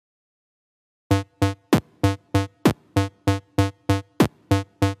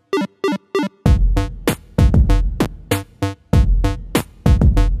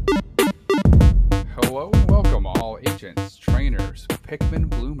Hello and welcome all agents, trainers, Pikmin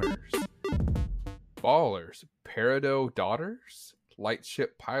bloomers, ballers, Peridot daughters,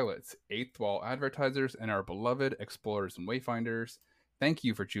 lightship pilots, eighth wall advertisers, and our beloved explorers and wayfinders. Thank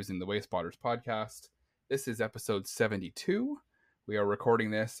you for choosing the Wayspotters podcast. This is episode 72. We are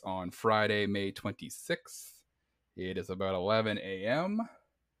recording this on Friday, May 26th. It is about 11 a.m.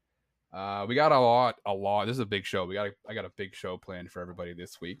 We got a lot. This is a big show. I got a big show planned for everybody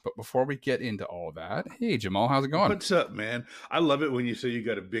this week. But before we get into all that, hey Jamal, how's it going? What's up, man? I love it when you say you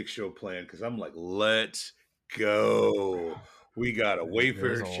got a big show planned because I'm like, let's go. We got a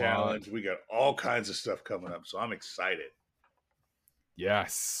Wayfarer challenge. We got all kinds of stuff coming up, so I'm excited.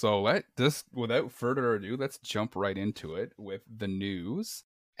 Yes. So without further ado, let's jump right into it with the news.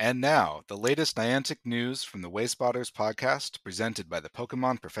 And now, the latest Niantic news from the Wayspotters podcast, presented by the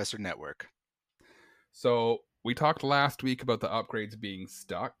Pokemon Professor Network. So, we talked last week about the upgrades being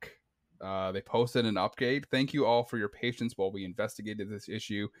stuck. They posted an upgrade. Thank you all for your patience while we investigated this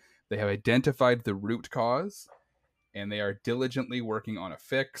issue. They have identified the root cause, and they are diligently working on a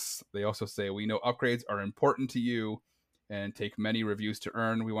fix. They also say, we know upgrades are important to you and take many reviews to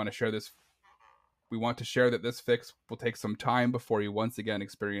earn. We want to share that this fix will take some time before you once again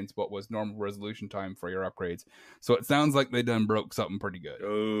experience what was normal resolution time for your upgrades. So it sounds like they done broke something pretty good.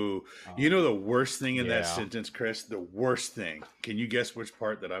 Oh, you know the worst thing in that sentence, Chris? The worst thing. Can you guess which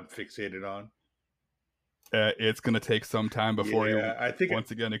part that I'm fixated on? It's going to take some time before you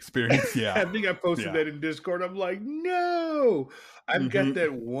once again experience. Yeah. I think I posted that in Discord. I'm like, no, I've got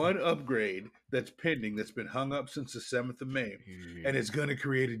that one upgrade that's pending, that's been hung up since the 7th of May, and it's going to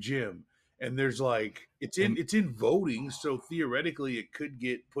create a gym. And there's like, it's in voting, so theoretically it could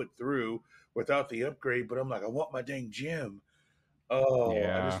get put through without the upgrade. But I'm like, I want my dang gym. Oh,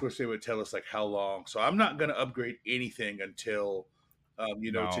 I just wish they would tell us like how long. So I'm not going to upgrade anything until,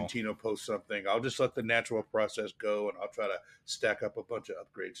 Centino posts something. I'll just let the natural process go, and I'll try to stack up a bunch of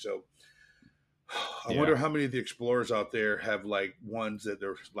upgrades. So I wonder how many of the explorers out there have like ones that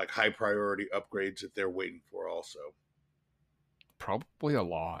they're like high priority upgrades that they're waiting for also. Probably a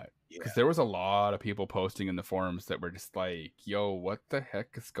lot. Because there was a lot of people posting in the forums that were just like, yo, what the heck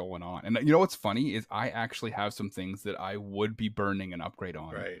is going on? And you know what's funny is I actually have some things that I would be burning an upgrade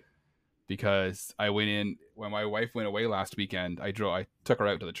on. Right. Because I went in, when my wife went away last weekend, I took her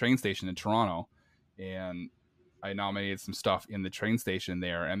out to the train station in Toronto, and I nominated some stuff in the train station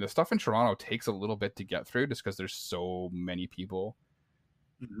there. And the stuff in Toronto takes a little bit to get through just because there's so many people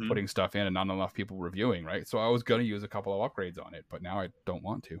putting stuff in and not enough people reviewing, right? So I was going to use a couple of upgrades on it, but now I don't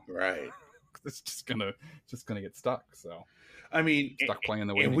want to. Right. It's just gonna get stuck. So I mean, stuck playing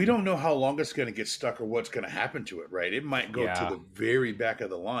the way. And we don't know how long it's going to get stuck or what's going to happen to it, right? It might go to the very back of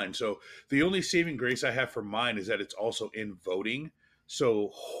the line. So the only saving grace I have for mine is that it's also in voting.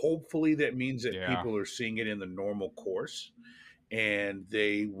 So hopefully that means that people are seeing it in the normal course, and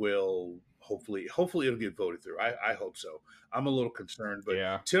they will hopefully it'll get voted through. I hope so. I'm a little concerned,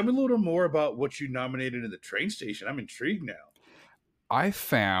 but tell me a little more about what you nominated in the train station. I'm intrigued now. I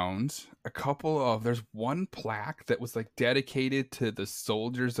found there's one plaque that was like dedicated to the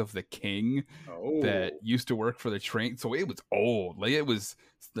soldiers of the king that used to work for the train. So it was old. Like it was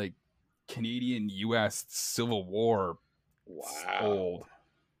like Canadian US Civil War old.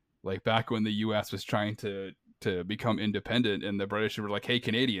 Like back when the US was trying to become independent, and the British were like, hey,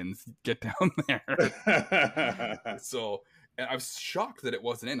 Canadians, get down there. So, and I was shocked that it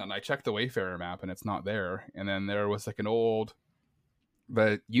wasn't in, and I checked the Wayfarer map and it's not there. And then there was like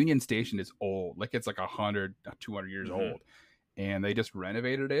the Union Station is old, like it's like 100, 200 years old, and they just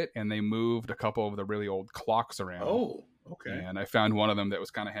renovated it, and they moved a couple of the really old clocks around. Oh, okay. And I found one of them that was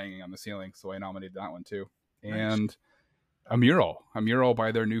kind of hanging on the ceiling, so I nominated that one too. Nice. And a mural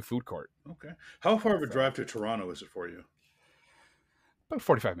by their new food court. Okay. How far of a drive to Toronto is it for you? About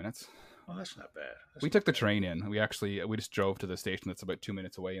 45 minutes. Oh, that's not bad. We took the train in. We just drove to the station that's about 2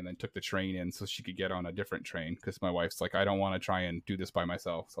 minutes away, and then took the train in so she could get on a different train, because my wife's like, I don't want to try and do this by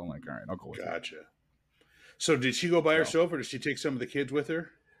myself. So I'm like, all right, I'll go with you. Gotcha. So did she go by herself, or did she take some of the kids with her?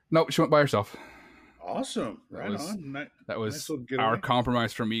 No, she went by herself. Awesome. That was our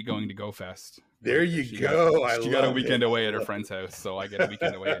compromise for me going to Go Fest. There you go. She got a weekend away at her friend's house, so I get a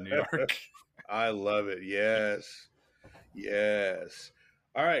weekend away in New York. I love it. Yes.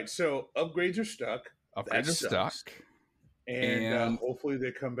 All right, so upgrades are stuck. And hopefully they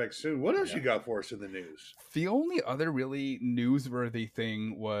come back soon. What else you got for us in the news? The only other really newsworthy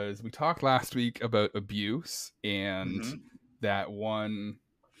thing was, we talked last week about abuse and that one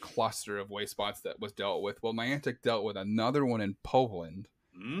cluster of waste spots that was dealt with. Well, Niantic dealt with another one in Poland.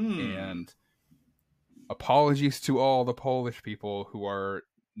 And apologies to all the Polish people who are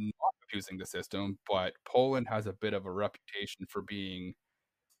not using the system, but Poland has a bit of a reputation for being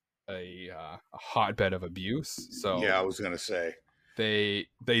a hotbed of abuse. So yeah, I was gonna say they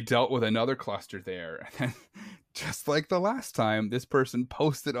dealt with another cluster there, and then, just like the last time, this person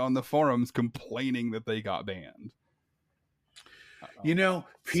posted on the forums complaining that they got banned. You know,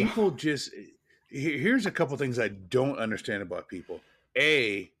 people just here's a couple things I don't understand about people.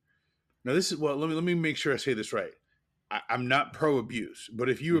 Now this is let me make sure I say this right. I'm not pro abuse, but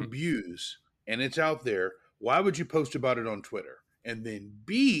if you abuse and it's out there, why would you post about it on Twitter? And then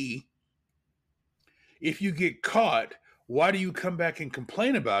B, if you get caught, why do you come back and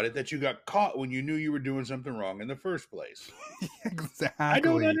complain about it that you got caught when you knew you were doing something wrong in the first place? Exactly. I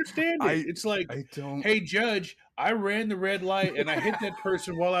don't understand it. It's like, hey, judge, I ran the red light and I hit that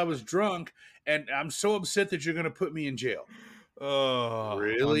person while I was drunk, and I'm so upset that you're going to put me in jail. Oh,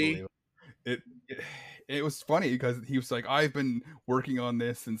 really? It was funny because he was like, I've been working on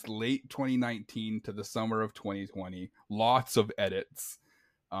this since late 2019 to the summer of 2020. Lots of edits.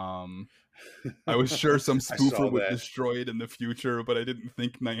 I was sure some spoofer would destroy it in the future, but I didn't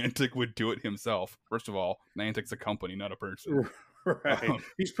think Niantic would do it himself. First of all, Niantic's a company, not a person. Right.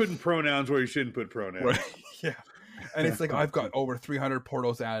 He's putting pronouns where he shouldn't put pronouns. Right. Yeah. And it's like, I've got over 300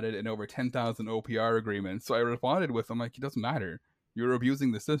 portals added and over 10,000 OPR agreements. So I responded with him, like, it doesn't matter. You're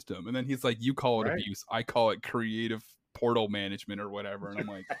abusing the system. And then he's like, you call it abuse. I call it creative portal management or whatever. And I'm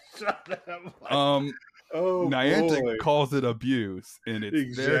like, Niantic calls it abuse, and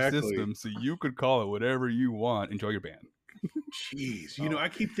it's their system, so you could call it whatever you want. Enjoy your ban. Jeez. You know, I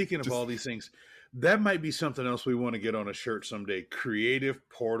keep thinking of all these things. That might be something else we want to get on a shirt someday. Creative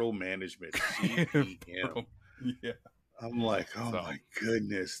portal management. CPM. Yeah. I'm like, my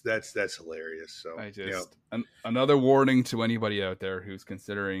goodness, that's hilarious. So I just another warning to anybody out there who's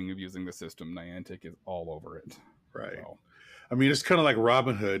considering using the system. Niantic is all over it. Right. So. I mean, it's kind of like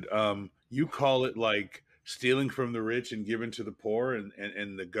Robin Hood. You call it like stealing from the rich and giving to the poor, and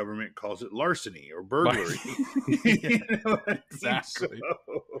the government calls it larceny or burglary. You know, exactly.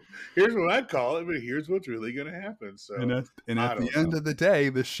 So, here's what I call it, but here's what's really going to happen. So, and at the end of the day,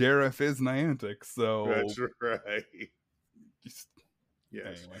 the sheriff is Niantic. So that's right.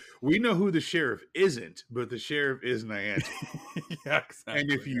 Yes, anyway. We know who the sheriff isn't, but the sheriff is Niantic. Yeah, exactly.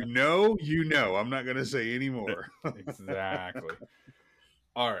 And if you know, you know. I'm not going to say any more. Exactly.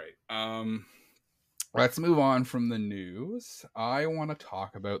 All right. Let's move on from the news. I want to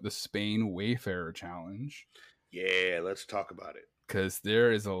talk about the Spain Wayfarer Challenge. Yeah, let's talk about it. Because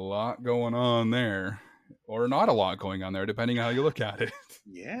there is a lot going on there. Or not a lot going on there, depending on how you look at it.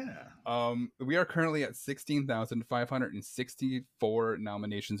 Yeah. We are currently at 16,564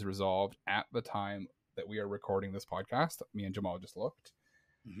 nominations resolved at the time that we are recording this podcast. Me and Jamal just looked.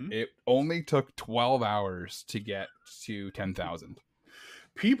 Mm-hmm. It only took 12 hours to get to 10,000.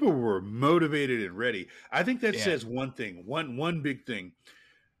 People were motivated and ready. I think that says one thing, one big thing.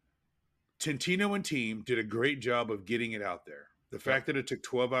 Tintino and team did a great job of getting it out there. The fact that it took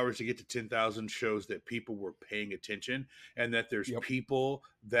 12 hours to get to 10,000 shows that people were paying attention, and that there's people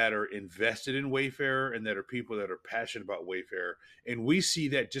that are invested in Wayfarer and that are people that are passionate about Wayfarer. And we see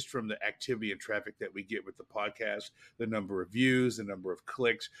that just from the activity and traffic that we get with the podcast, the number of views, the number of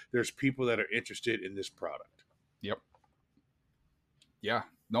clicks. There's people that are interested in this product. Yep. Yeah,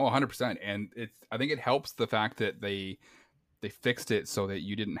 no, 100%. And I think it helps the fact that they fixed it so that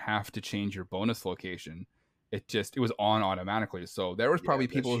you didn't have to change your bonus location. It was on automatically. So there was probably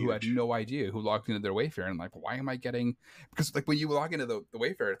people who had no idea, who logged into their Wayfarer and like, why am I getting, because like when you log into the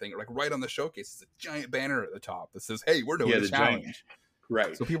Wayfarer thing, like right on the showcase, it's a giant banner at the top that says, hey, we're doing the challenge. Giant.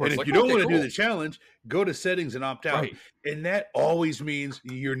 Right. So people and if you don't want to do the challenge, go to settings and opt out. Right. And that always means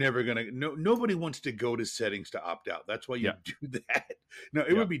you're never going to, nobody wants to go to settings to opt out. That's why you do that. Now,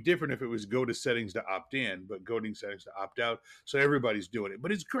 it would be different if it was go to settings to opt in, but go to settings to opt out. So everybody's doing it,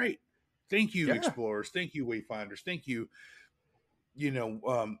 but it's great. Thank you, explorers. Thank you, wayfinders. Thank you,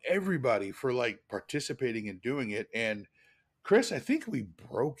 everybody for like participating and doing it. And Chris, I think we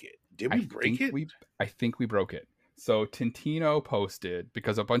broke it. Did we break it? I think we broke it. So Tintino posted,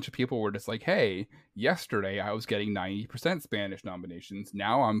 because a bunch of people were just like, hey, yesterday I was getting 90% Spanish nominations.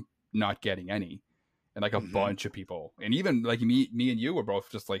 Now I'm not getting any. And like a bunch of people. And even like me and you were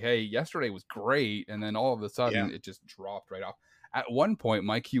both just like, hey, yesterday was great. And then all of a sudden it just dropped right off. At one point,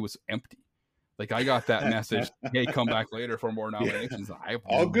 my queue was empty. Like I got that message, hey, come back later for more nominations. Yeah.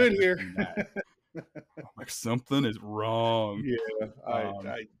 All good here. Like something is wrong.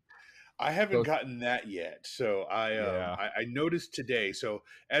 Yeah, I haven't gotten that yet. So I noticed today. So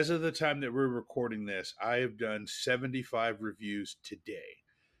as of the time that we're recording this, I have done 75 reviews today,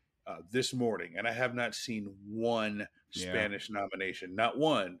 this morning, and I have not seen one Spanish nomination. Not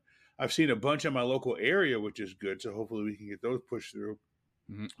one. I've seen a bunch in my local area, which is good. So hopefully we can get those pushed through,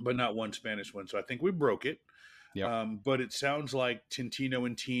 but not one Spanish one. So I think we broke it. Yep. But it sounds like Tintino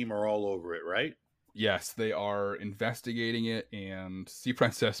and team are all over it, right? Yes, they are investigating it, and Sea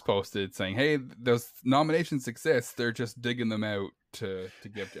Princess posted saying, "Hey, those nominations exist. They're just digging them out to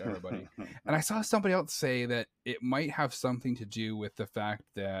give to everybody." And I saw somebody else say that it might have something to do with the fact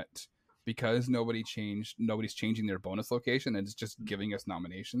that because nobody's changing their bonus location, and it's just giving us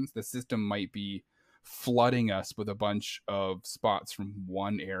nominations, the system might be flooding us with a bunch of spots from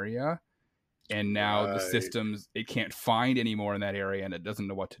one area. And now the systems, it can't find anymore in that area, and it doesn't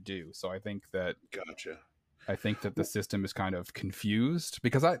know what to do. So I think that the system is kind of confused,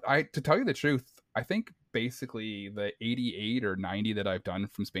 because I to tell you the truth, I think basically the 88 or 90 that I've done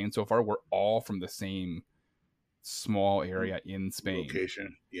from Spain so far were all from the same small area in Spain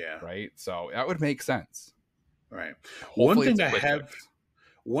location. Yeah. Right. So that would make sense. Right. Hopefully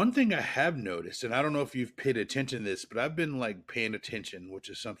One thing I have noticed, and I don't know if you've paid attention to this, but I've been like paying attention, which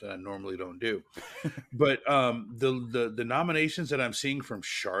is something I normally don't do. But the nominations that I'm seeing from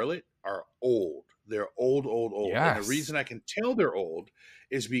Charlotte are old. They're old. Yes. And the reason I can tell they're old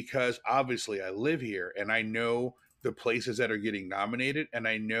is because obviously I live here and I know the places that are getting nominated, and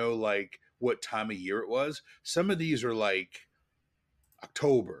I know like what time of year it was. Some of these are like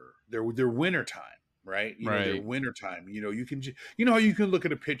October. They're winter time. Right. They're wintertime. You can, how you can look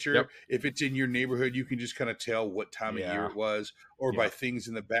at a picture. Yep. If it's in your neighborhood, you can just kind of tell what time of year it was, or by things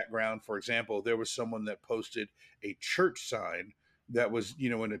in the background. For example, there was someone that posted a church sign that was,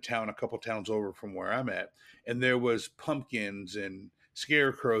 in a town, a couple towns over from where I'm at. And there was pumpkins and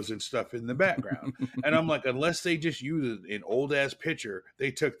scarecrows and stuff in the background. And I'm like, unless they just used an old ass picture,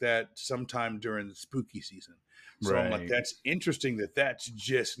 they took that sometime during the spooky season. So I'm like, that's interesting that's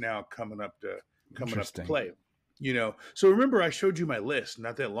just now coming up to play, So remember, I showed you my list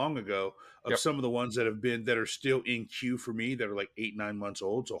not that long ago of some of the ones that are still in queue for me, that are like 8-9 months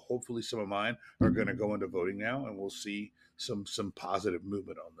old. So hopefully some of mine are going to go into voting now, and we'll see some positive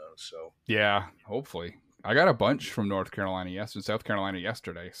movement on those. So yeah, hopefully. I got a bunch from South Carolina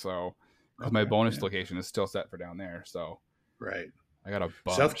yesterday. So because my bonus location is still set for down there. So I got a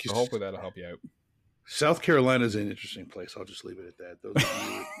bunch. So hopefully that'll help you out. South Carolina is an interesting place. I'll just leave it at that.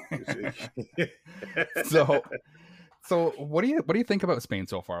 So what do you think about Spain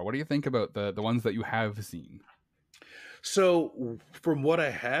so far? What do you think about the ones that you have seen? So from what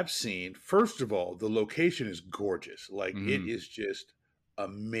I have seen, first of all, the location is gorgeous. Like it is just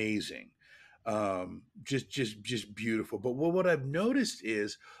amazing. Just beautiful. But what I've noticed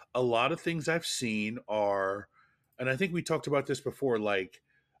is a lot of things I've seen are, and I think we talked about this before, like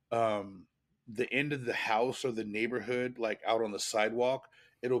the end of the house or the neighborhood, like out on the sidewalk,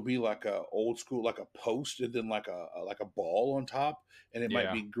 it'll be like a old school, like a post, and then like a ball on top, and it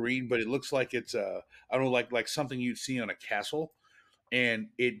might be green, but it looks like it's I don't know, like something you'd see on a castle. And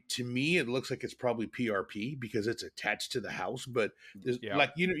to me, it looks like it's probably PRP because it's attached to the house. But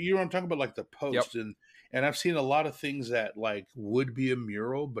like you know what I'm talking about, like the post, and I've seen a lot of things that like would be a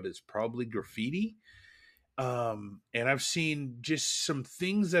mural, but it's probably graffiti. And I've seen just some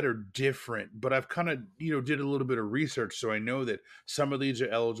things that are different, but I've kind of, did a little bit of research. So I know that some of these are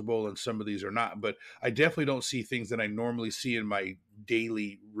eligible and some of these are not, but I definitely don't see things that I normally see in my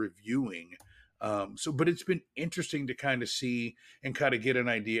daily reviewing. But it's been interesting to kind of see and kind of get an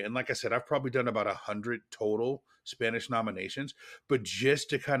idea. And like I said, I've probably done about 100 total Spanish nominations, but just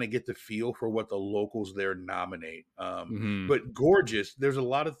to kind of get the feel for what the locals there nominate. But gorgeous. There's a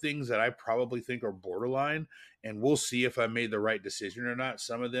lot of things that I probably think are borderline, and we'll see if I made the right decision or not.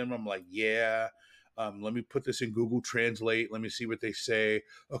 Some of them I'm like, let me put this in Google Translate. Let me see what they say.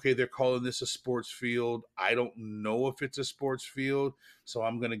 Okay, they're calling this a sports field. I don't know if it's a sports field, so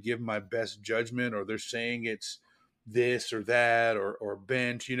I'm going to give my best judgment, or they're saying it's this or that or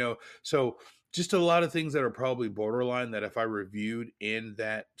bench, So just a lot of things that are probably borderline that if I reviewed in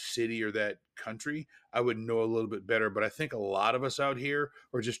that city or that country, I would know a little bit better. But I think a lot of us out here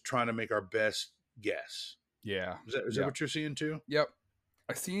are just trying to make our best guess. Yeah. Is that what you're seeing too? Yep.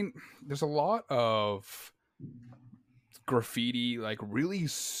 I've seen there's a lot of graffiti, like really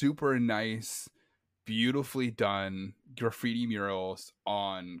super nice, beautifully done graffiti murals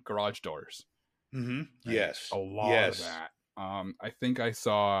on garage doors. Yes. A lot of that. I think I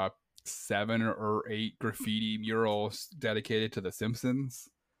saw 7 or 8 graffiti murals dedicated to The Simpsons.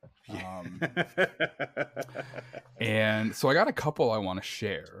 And so I got a couple I want to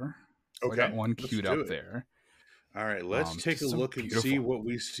share. So okay. I got one queued up there. All right, let's take a look and see what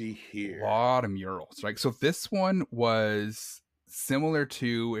we see here. A lot of murals, right? So this one was similar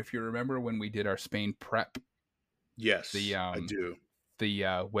to, if you remember when we did our Spain prep. Yes, I do.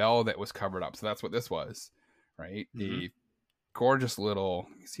 the well that was covered up. So that's what this was, right? Mhm. A gorgeous little.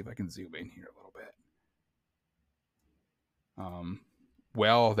 Let me see if I can zoom in here a little bit.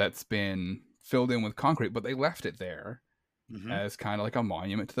 Well that's been filled in with concrete, but they left it there Mhm. as kind of like a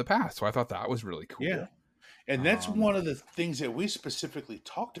monument to the past. So I thought that was really Yeah. cool. And that's Um, one of the things that we specifically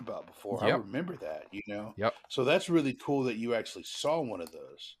talked about before. I yep, remember that, you know. yep. So that's really cool that you actually saw one of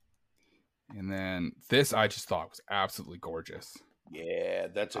those. And then this I just thought was absolutely gorgeous. Yeah,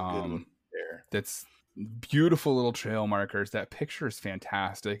 that's a good one there. That's beautiful little trail markers. That picture is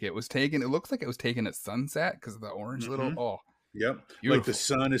fantastic. It looks like it was taken at sunset because of the orange little. Mhm. Oh, Yep. Like the beautiful.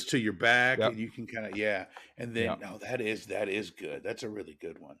 sun is to your back Yep, and you can kind of, yeah. And then, yep. no, that is good. That's a really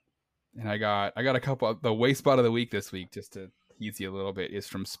good one. And I got a couple of the waste spot of the week this week, just to tease you a little bit, is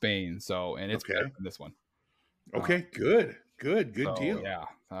from Spain. So, and it's better Okay. than this one. Okay. Good. Good. Good So deal. yeah,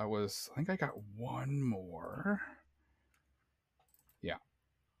 that was. I think I got one more. Yeah,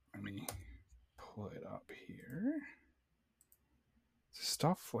 let me pull it up here.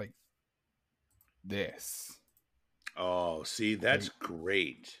 Stuff like this. Oh, see, that's Like,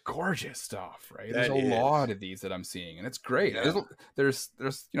 great. gorgeous stuff, right? There's That a is. lot of these that I'm seeing, and it's great. Yeah. There's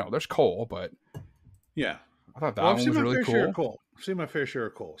there's coal, but Yeah. I thought that Well, I've one seen was my really fair share of cool. coal. I've seen my fair share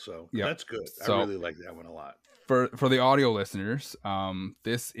of coal, so Yep. that's good. I So really like that one a lot. for the audio listeners,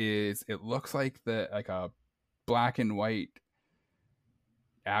 this is, it looks like a black and white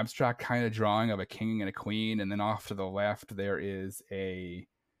abstract kind of drawing of a king and a queen, and then off to the left there is a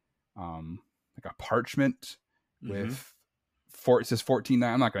like a parchment Mm-hmm. with it says 14.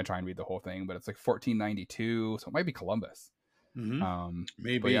 I'm not going to try and read the whole thing, but it's like 1492, so it might be Columbus. Mm-hmm. But yeah,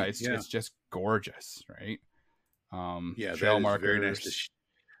 Maybe. Yeah. it's just gorgeous, right? Yeah, that Trail is very nice. markers.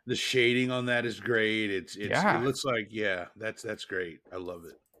 The shading on that is great. It Yeah, looks like, yeah, that's great. I love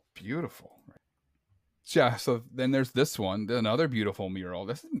it. beautiful. Right? Yeah, so then there's this one, another beautiful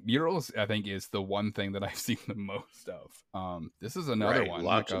mural. Murals, I think, is the one thing that I've seen the most of. This is another Right. one,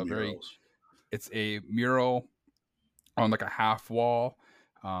 Lots of murals. it's a mural on like a half wall.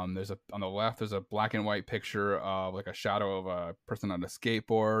 There's on the left, there's a black and white picture of like a shadow of a person on a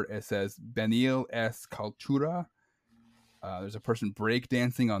skateboard. It says Benil es Cultura. There's a person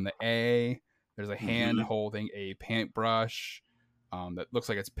breakdancing on the A. There's a hand Mm-hmm. holding a paintbrush that looks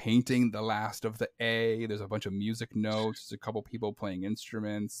like it's painting the last of the A. There's a bunch of music notes. There's a couple people playing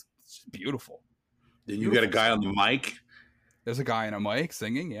instruments. It's just beautiful. Then you got a guy on the mic. There's a guy in a mic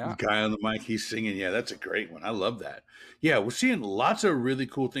singing. Yeah. Guy on the mic, he's singing. Yeah, that's a great one. I love that. Yeah, we're seeing lots of really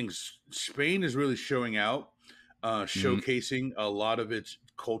cool things. Spain is really showing out, showcasing a lot of its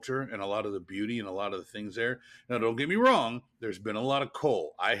culture and a lot of the beauty and a lot of the things there. Now, don't get me wrong, there's been a lot of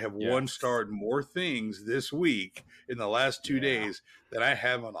coal. I have one Yes. starred more things this week in the last 2 Yeah. days than I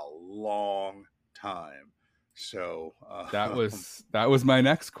have in a long time. So That was my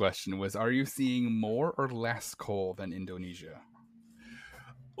next question was, are you seeing more or less coal than Indonesia?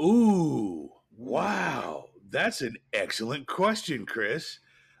 ooh, wow. That's an excellent question, Chris.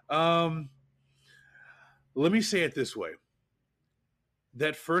 Let me say it this way.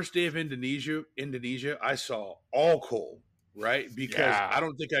 That first day of Indonesia, I saw all coal, right? Because Yeah. I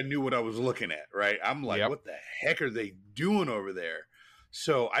don't think I knew what I was looking at, right? I'm like, Yep. what the heck are they doing over there?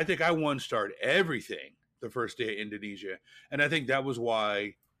 So I think I one-starred everything the first day of Indonesia. And I think that was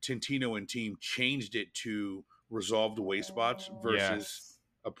why Tintino and team changed it to resolved waste spots versus Yes.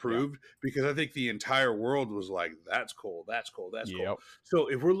 approved, because I think the entire world was like, that's coal, that's coal, that's Yep. coal. So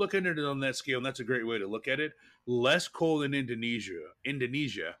if we're looking at it on that scale, and that's a great way to look at it, less coal than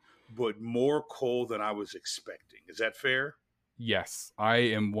Indonesia, but more coal than I was expecting. Is that fair? Yes, I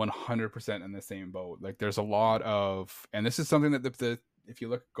am 100% in the same boat. Like, there's a lot of, and this is something that the if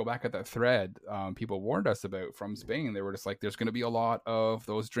you go back at that thread, people warned us about from Spain. They were just like, there's going to be a lot of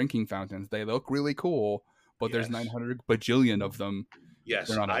those drinking fountains. They look really cool, but there's Yes. 900 bajillion of them. Yes,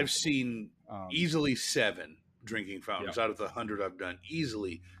 They're not I've eligible. seen easily 7 drinking fountains Yeah. out of the 100 I've done.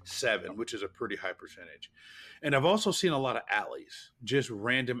 Easily 7, which is a pretty high percentage. And I've also seen a lot of alleys, just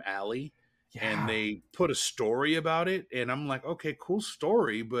random alley, and they put a story about it, and I'm like, okay, cool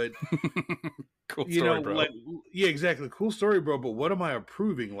story, but Cool you story, know, bro. like, yeah, exactly, cool story, bro. But what am I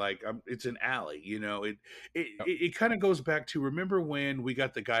approving? Like, it's an alley, you know. It kind of goes back to, remember when we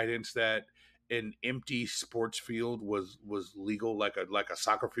got the guidance that an empty sports field was legal, like a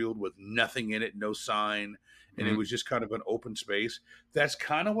soccer field with nothing in it, no sign, and it Mhm. was just kind of an open space. That's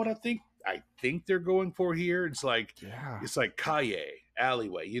kind of what I think they're going for here. It's like Yeah. calle,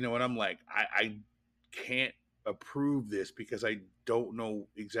 alleyway, you know. And I'm like, I can't approve this because I don't know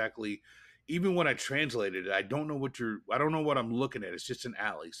exactly. Even when I translated it, I don't know what I'm looking at. It's just an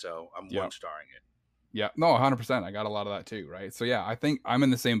alley, so I'm Yep. one starring it. Yeah, no, 100%. I got a lot of that too, right? So yeah, I think I'm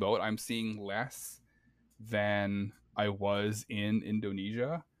in the same boat. I'm seeing less than I was in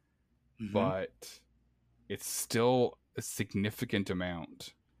Indonesia, but it's still a significant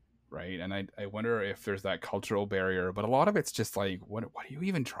amount, right? And I wonder if there's that cultural barrier, but a lot of it's just like, what are you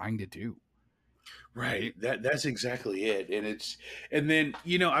even trying to do? Right. That's exactly it. And then,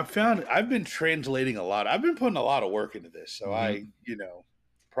 I've been translating a lot. I've been putting a lot of work into this. So I,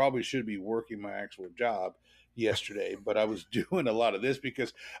 probably should be working my actual job yesterday, but I was doing a lot of this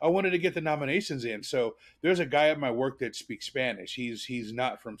because I wanted to get the nominations in. So there's a guy at my work that speaks Spanish. He's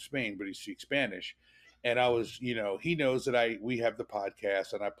not from Spain, but he speaks Spanish. And I was, he knows that we have the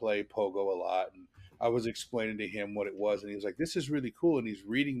podcast and I play Pogo a lot, and I was explaining to him what it was, and he was like, "This is really cool." And he's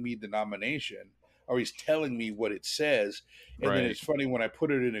reading me the nomination, or he's telling me what it says. And then it's funny when I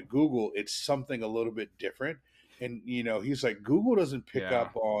put it into Google, it's something a little bit different. And, he's like, Google doesn't pick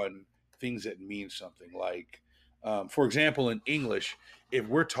up on things that mean something. Like, for example, in English, if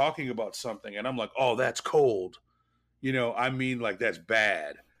we're talking about something and I'm like, "Oh, that's cold," I mean, like, that's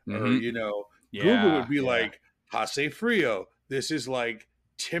bad. Or, Google would be like, "Hace frio." This is like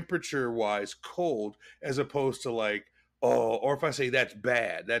temperature wise cold, as opposed to like, oh, or if I say that's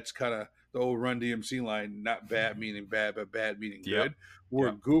bad, that's kind of the old Run DMC line, not bad meaning bad, but bad meaning good,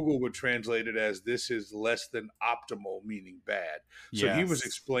 where Google would translate it as this is less than optimal meaning bad. So he was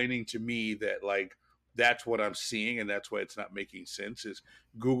explaining to me that, like, that's what I'm seeing, and that's why it's not making sense, is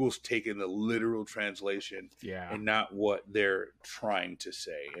Google's taking the literal translation and not what they're trying to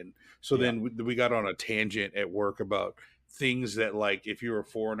say. And so then we got on a tangent at work about things that, like, if you're a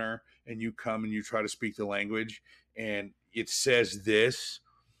foreigner and you come and you try to speak the language and it says this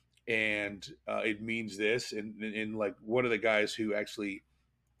and it means this, and like one of the guys who actually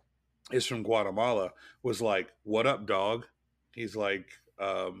is from Guatemala was like, "What up, dog?" He's like,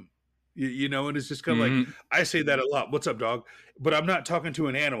 and it's just kind of like, I say that a lot, "What's up, dog?" But I'm not talking to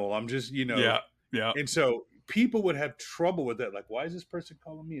an animal. I'm just, And so people would have trouble with that. Like, why is this person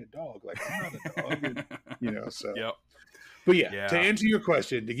calling me a dog? Like, I'm not a dog. And, so. Yep. But to answer your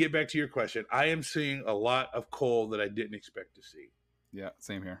question, to get back to your question, I am seeing a lot of coal that I didn't expect to see. Yeah,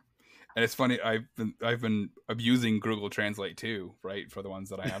 same here. And it's funny, I've been abusing Google Translate too, right, for the ones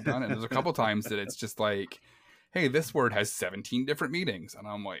that I have done. And there's a couple times that it's just like, "Hey, this word has 17 different meanings," and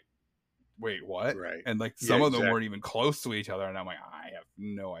I'm like, "Wait, what?" Right. And like some of them weren't even close to each other, and I'm like, I have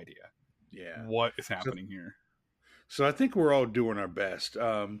no idea. Yeah. What is happening here? So I think we're all doing our best.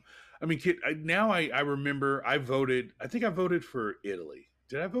 I mean, now I remember I think I voted for Italy.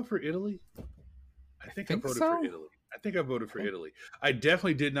 Did I vote for Italy? I think I voted for Italy. I think I voted for Italy. I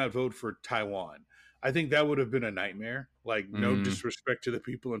definitely did not vote for Taiwan. I think that would have been a nightmare. Like, no disrespect to the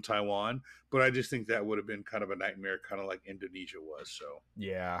people in Taiwan, but I just think that would have been kind of a nightmare, kind of like Indonesia was. So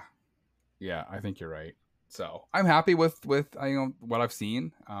yeah, I think you're right. So I'm happy with what I've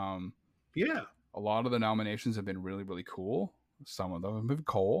seen. A lot of the nominations have been really, really cool. Some of them have been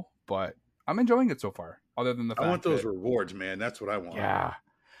cool, but I'm enjoying it so far. Other than the fact I want those rewards, man. That's what I want. Yeah.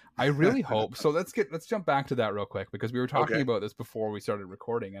 I really hope so. Let's jump back to that real quick, because we were talking about this before we started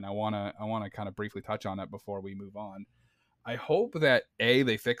recording, and I want to kind of briefly touch on it before we move on. I hope that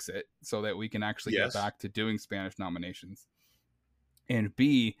they fix it so that we can actually get back to doing Spanish nominations, and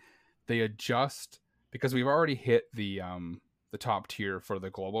B, they adjust, because we've already hit the top tier for the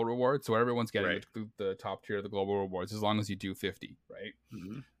global rewards, so everyone's getting the top tier of the global rewards as long as you do 50, right?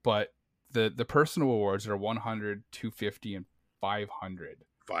 But the personal awards are 100, 250, and 500.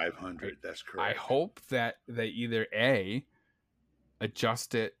 500, that's correct. I hope that they either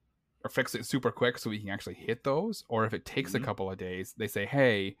adjust it or fix it super quick so we can actually hit those, or if it takes a couple of days, they say,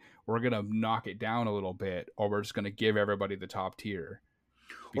 "Hey, we're gonna knock it down a little bit, or we're just gonna give everybody the top tier."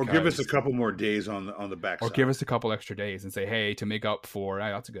 Or give us a couple more days on the back. Or give us a couple extra days and say, "Hey, to make up for,"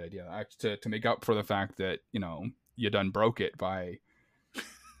 that's a good idea. To make up for the fact that you done broke it by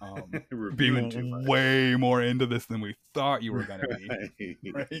being way more into this than we thought you were going to be.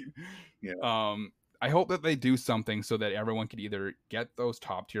 Right? Yeah. I hope that they do something so that everyone could either get those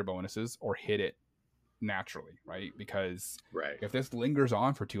top tier bonuses or hit it naturally, right? Because if this lingers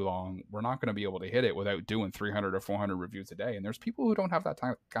on for too long, we're not going to be able to hit it without doing 300 or 400 reviews a day. And there's people who don't have that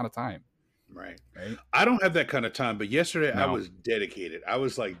kind of time. Right. I don't have that kind of time, but yesterday I was dedicated. I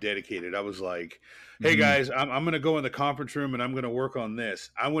was like, "Hey guys, I'm going to go in the conference room and I'm going to work on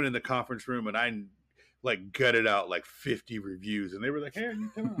this." I went in the conference room and I like gutted out like 50 reviews, and they were like, "Hey, you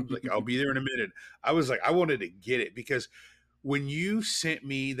come on." I was like, "I'll be there in a minute." I was like, I wanted to get it, because when you sent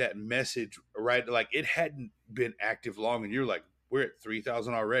me that message, right, like it hadn't been active long, and you're like, "We're at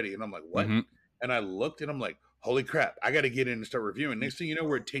 3,000 already." And I'm like, "What?" And I looked and I'm like, holy crap, I got to get in and start reviewing. Next thing you know,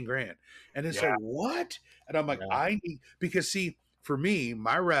 we're at 10 grand. And it's like, what? And I'm like, I need, because see, for me,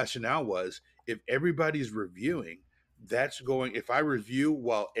 my rationale was if everybody's reviewing, that's going, if I review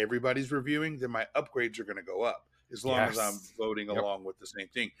while everybody's reviewing, then my upgrades are going to go up as long as I'm voting along with the same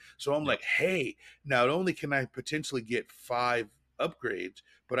thing. So I'm like, hey, not only can I potentially get 5 upgrades,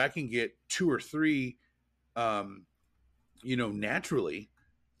 but I can get 2 or 3, naturally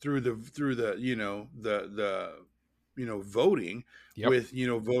through the voting with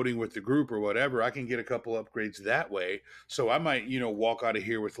voting with the group or whatever. I can get a couple upgrades that way. So I might walk out of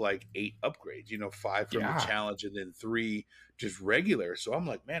here with like 8 upgrades, 5 from the challenge and then 3 just regular. So I'm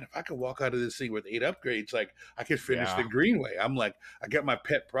like, man, if I could walk out of this thing with 8 upgrades, like I could finish the Greenway. I'm like, I got my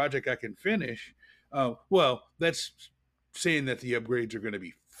pet project I can finish. Well, that's saying that the upgrades are going to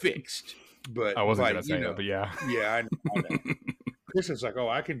be fixed, but I wasn't gonna say that, but yeah, I know. Chris is like, oh,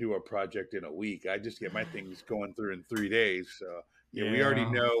 I can do a project in a week. I just get my things going through in 3 days. So we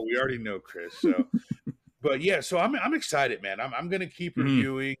already know Chris. So, but yeah, so I'm excited, man. I'm going to keep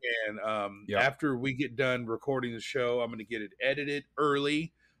reviewing, and after we get done recording the show, I'm going to get it edited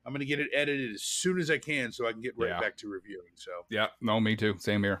early. I'm going to get it edited as soon as I can, so I can get right back to reviewing. So no, me too.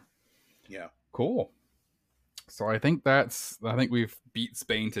 Same here. Yeah, cool. So I think we've beat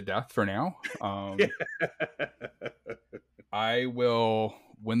Spain to death for now. I will,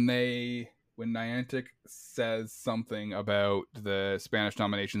 when Niantic says something about the Spanish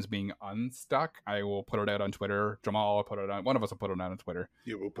nominations being unstuck, I will put it out on Twitter. Jamal will put it on. One of us will put it out on Twitter.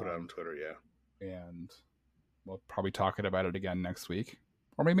 Yeah, we'll put it on Twitter. Yeah, and we'll probably talk about it again next week,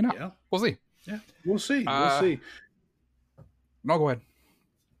 or maybe not. Yeah, we'll see. Yeah, we'll see. We'll see. No, go ahead.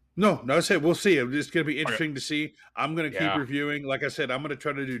 No, I said we'll see. It's going to be interesting to see. I'm going to keep reviewing. Like I said, I'm going to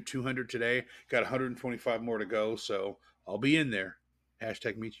try to do 200 today. Got 125 more to go, so I'll be in there. #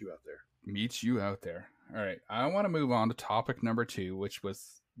 meet you out there. Meet you out there. All right. I want to move on to topic number 2, which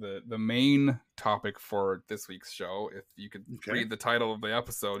was the main topic for this week's show. If you could read the title of the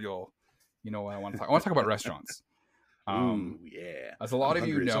episode, you know what I want to talk. I want to talk about restaurants. Ooh, yeah. As a lot of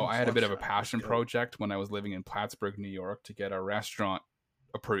you know, I had a bit of a passion project when I was living in Plattsburgh, New York, to get a restaurant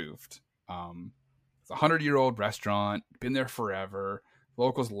approved. It's a 100-year-old restaurant, been there forever.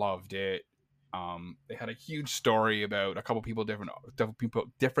 Locals loved it. They had a huge story about a couple people,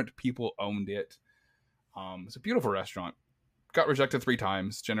 different people owned it. It's a beautiful restaurant. Got rejected 3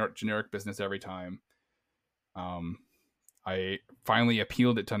 times. Generic business every time. I finally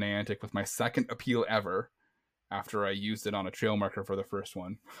appealed it to Niantic with my second appeal ever after I used it on a trail marker for the first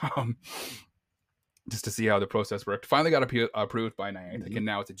one. Just to see how the process worked. Finally got approved by Niantic, and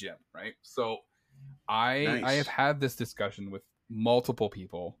now it's a gym, right? So I have had this discussion with multiple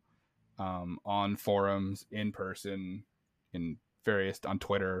people on forums, in person, on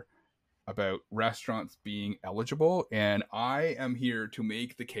Twitter, about restaurants being eligible, and I am here to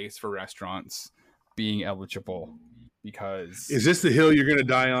make the case for restaurants being eligible. Because is this the hill you're going to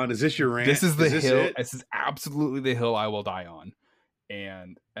die on? Is this your rant? This is the hill. This is absolutely the hill I will die on.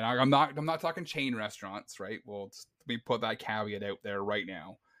 And I'm not talking chain restaurants, right? Well, let me put that caveat out there right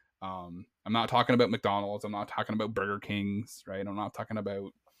now. I'm not talking about McDonald's. I'm not talking about Burger Kings, right? I'm not talking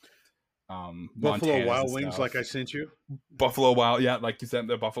about Buffalo Wild Wings, like I sent you. Buffalo Wild, like you said,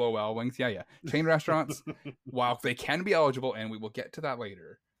 the Buffalo Wild Wings, yeah. Chain restaurants, while they can be eligible, and we will get to that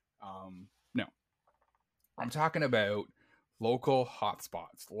later. No, I'm talking about local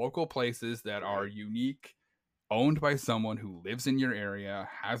hotspots, local places that are unique, owned by someone who lives in your area,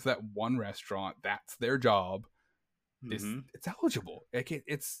 has that one restaurant, that's their job. It's eligible.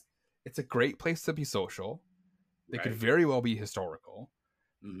 It's a great place to be social. They could very well be historical.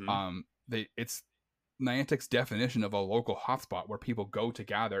 It's Niantic's definition of a local hotspot where people go to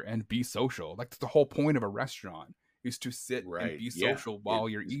gather and be social. Like, the whole point of a restaurant is to sit and be social while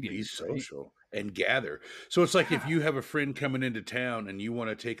you're eating. Be social and gather. So it's like if you have a friend coming into town and you want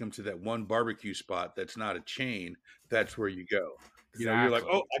to take them to that one barbecue spot that's not a chain, that's where you go. You know, you're like,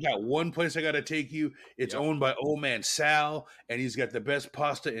 oh, I got one place I got to take you. It's owned by old man Sal, and he's got the best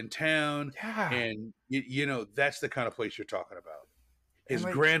pasta in town. And, that's the kind of place you're talking about. His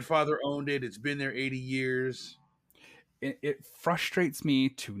grandfather owned it. It's been there 80 years. It frustrates me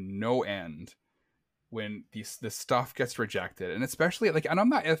to no end when this stuff gets rejected. And especially, and I'm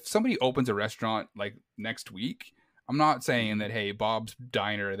not, if somebody opens a restaurant like next week, I'm not saying that, hey, Bob's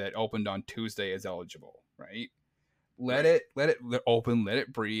Diner that opened on Tuesday is eligible, right? Let it open, let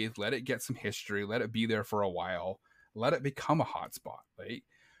it breathe, let it get some history, let it be there for a while, let it become a hotspot, right?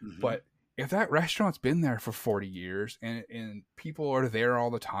 But if that restaurant's been there for 40 years and people are there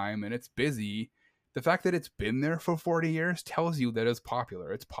all the time and it's busy, the fact that it's been there for 40 years tells you that it's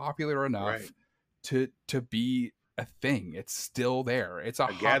popular. It's popular enough to be a thing. It's still there. It's a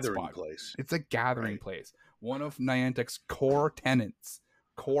gathering hotspot. place. It's a gathering place. One of Niantic's core tenets,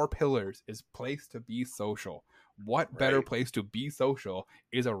 core pillars is place to be social. What better place to be social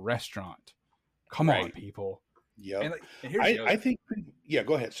is a restaurant? Come on, people. Yeah, I think. Yeah,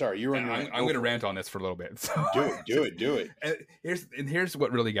 go ahead. Sorry, you're on. I'm going to rant on this for a little bit. So do it. And here's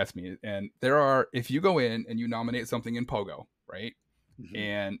what really gets me. And there are, if you go in and you nominate something in Pogo, right? Mm-hmm.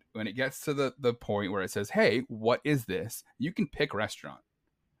 And when it gets to the point where it says, "Hey, what is this?" You can pick restaurant,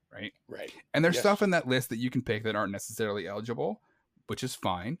 right? Right. And there's stuff in that list that you can pick that aren't necessarily eligible, which is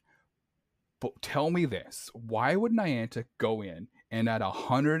fine. But tell me this: why would Niantic go in and add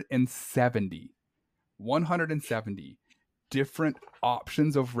 170 different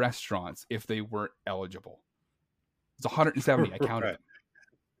options of restaurants if they weren't eligible? It's 170. I counted them.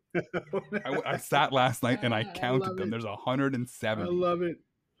 I sat last night and I counted them. There's 170. I love it.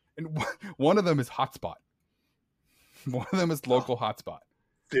 And one of them is hotspot. One of them is local hotspot.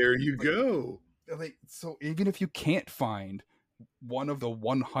 There you go. So even if you can't find one of the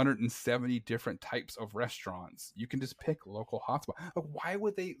 170 different types of restaurants, you can just pick local hotspot. Why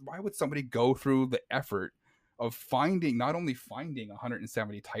would somebody go through the effort of not only finding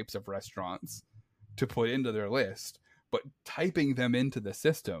 170 types of restaurants to put into their list, but typing them into the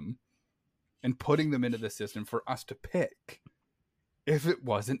system and putting them into the system for us to pick if it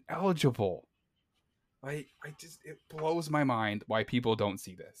wasn't eligible? It blows my mind why people don't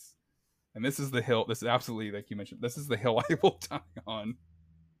see this. And this is the hill. This is absolutely, like you mentioned, this is the hill I will die on.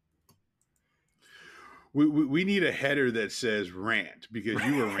 We need a header that says rant, because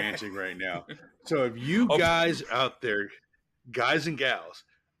you are ranting right now. So if you guys out there, guys and gals,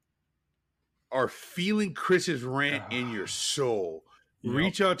 are feeling Chris's rant in your soul,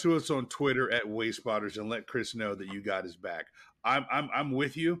 reach out to us on Twitter at Wayspotters and let Chris know that you got his back. I'm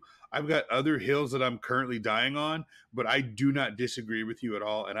with you. I've got other hills that I'm currently dying on, but I do not disagree with you at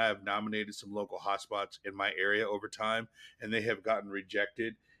all. And I have nominated some local hotspots in my area over time, and they have gotten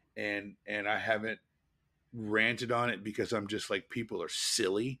rejected. And I haven't ranted on it because I'm just like, people are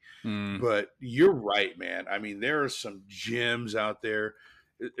silly. But you're right, man. I mean, there are some gems out there,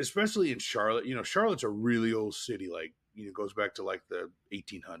 especially in Charlotte. You know, Charlotte's a really old city. Like, you know, goes back to like the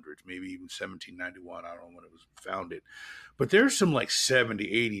 1800s, maybe even 1791. I don't know when it was founded, but there's some like 70,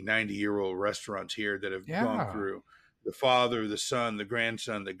 80, 90-year-old restaurants here that have gone through the father, the son, the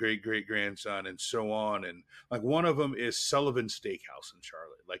grandson, the great-great-grandson, and so on. And like one of them is Sullivan Steakhouse in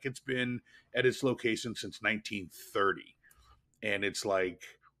Charlotte. Like, it's been at its location since 1930. And it's like,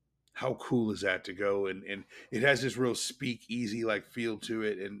 how cool is that to go? And it has this real speakeasy like feel to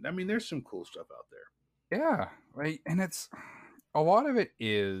it. And I mean, there's some cool stuff out there. Yeah, right. And it's a lot of it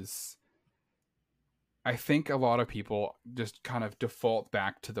is, I think a lot of people just kind of default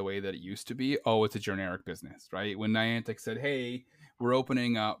back to the way that it used to be. Oh, it's a generic business, right? When Niantic said, "Hey, we're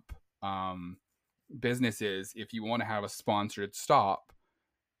opening up businesses. If you want to have a sponsored stop,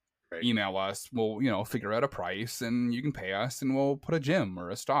 email us. We'll, figure out a price and you can pay us and we'll put a gym or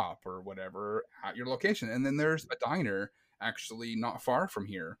a stop or whatever at your location." And then there's a diner actually not far from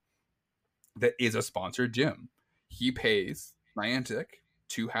here that is a sponsored gym. He pays Niantic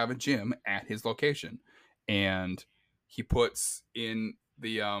to have a gym at his location, and he puts in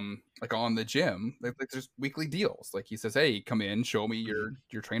the like on the gym, like there's weekly deals. Like he says, "Hey, come in, show me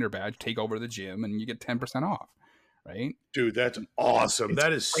your trainer badge, take over the gym, and you get 10% off." Right, dude, that's awesome.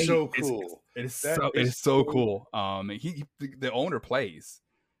 That is so cool. It is so cool. The owner plays,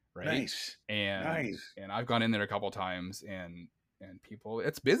 right? Nice. And I've gone in there a couple of times, and people,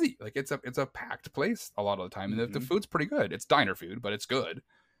 it's busy. Like it's a packed place a lot of the time, and the food's pretty good. It's diner food, but it's good.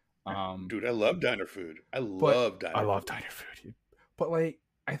 Dude, I love diner food. I love diner food. But like,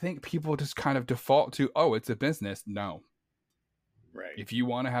 I think people just kind of default to, oh, it's a business. No, right. If you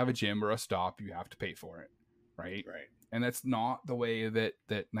want to have a gym or a stop, you have to pay for it, right? Right. And that's not the way that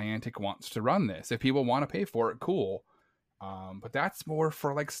Niantic wants to run this. If people want to pay for it, cool. But that's more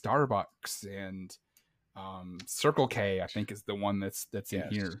for like Starbucks and Circle K, I think, is the one that's in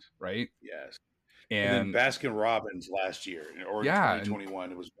here, right? Yes. And then Baskin Robbins last year, or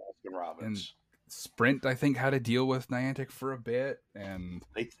 2021, it was Baskin Robbins. And Sprint, I think, had a deal with Niantic for a bit, and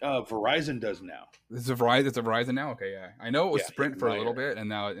Verizon does now. It's a Verizon now. Okay, yeah, I know it was Sprint for a little bit, and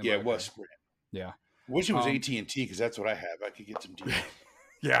now it was Sprint. Yeah, wish it was AT&T, because that's what I have. I could get some deals.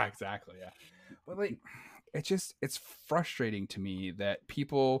 Yeah, exactly. Yeah, but like, it's frustrating to me that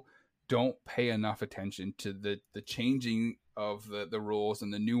people don't pay enough attention to the changing of the rules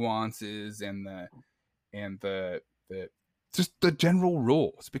and the nuances and the just the general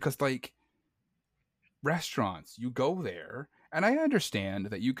rules, because like restaurants, you go there And I understand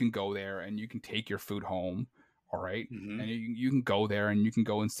that you can go there and you can take your food home, all right? Mm-hmm. And you can go there and you can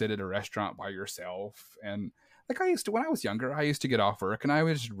go and sit at a restaurant by yourself. And like I used to, when I was younger, I used to get off work and I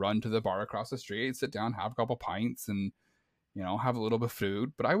would just run to the bar across the street, sit down, have a couple pints, and have a little bit of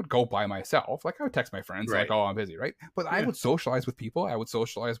food. But I would go by myself. Like I would text my friends, Right. like, "Oh, I'm busy," right? But I Yeah. would socialize with people. I would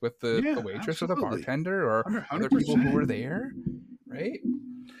socialize with the Yeah, waitress or the absolutely. bartender or 100%. other people who were there, right?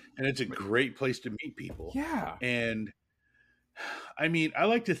 And it's a great place to meet people. Yeah. And I mean, I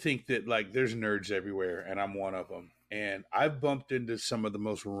like to think that like there's nerds everywhere, and I'm one of them. And I've bumped into some of the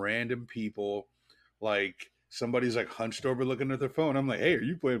most random people. Like somebody's like hunched over looking at their phone. I'm like, hey, are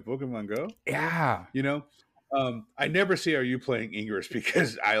you playing Pokemon Go? Yeah. You know, I never say, are you playing Ingress?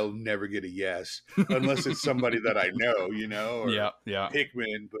 Because I'll never get a yes unless it's somebody that I know, or Yeah.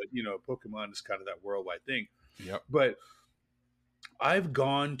 Pikmin. But, Pokemon is kind of that worldwide thing. Yep. But I've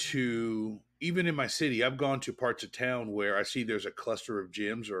gone to, even in my city, I've gone to parts of town where I see there's a cluster of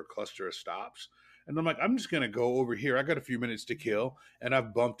gyms or a cluster of stops. And I'm like, I'm just going to go over here. I got a few minutes to kill. And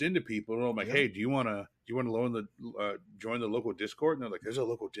I've bumped into people. And I'm like, hey, do you want to join the local Discord? And they're like, there's a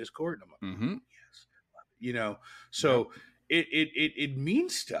local Discord? And I'm like, Mm-hmm. yes. So it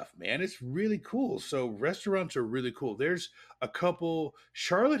means stuff, man. It's really cool. So restaurants are really cool. There's a couple.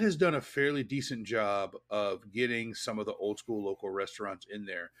 Charlotte has done a fairly decent job of getting some of the old school local restaurants in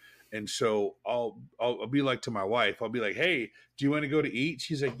there. And so I'll be like to my wife, I'll be like, hey, do you want to go to eat?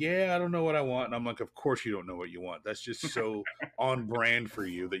 She's like, yeah, I don't know what I want. And I'm like, of course you don't know what you want. That's just so on brand for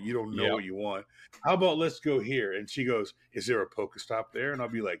you that you don't know what you want. How about let's go here? And she goes, is there a Pokestop there? And I'll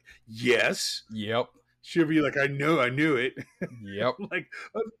be like, yes. Yep. She'll be like, I knew it. Yep. I'm like,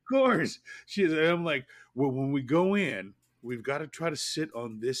 of course. I'm like, well, when we go in, we've got to try to sit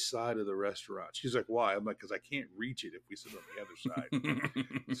on this side of the restaurant. She's like, why? I'm like, because I can't reach it if we sit on the other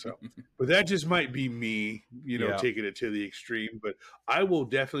side. So, but that just might be me, taking it to the extreme. But I will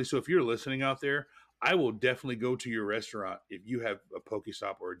definitely. So if you're listening out there, I will definitely go to your restaurant if you have a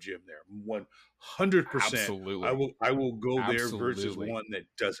Pokestop or a gym there. 100%. Absolutely. I will go there versus one that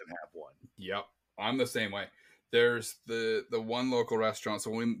doesn't have one. Yep. I'm the same way. There's the one local restaurant.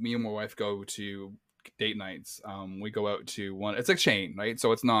 So when me and my wife go to date nights, we go out to one. It's a chain, right?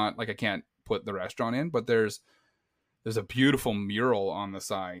 So it's not like I can't put the restaurant in, but there's a beautiful mural on the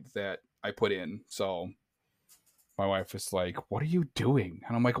side that I put in. So my wife is like, "What are you doing?"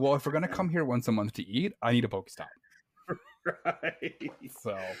 And I'm like, "Well, if we're gonna come here once a month to eat, I need a Pokestop." Right.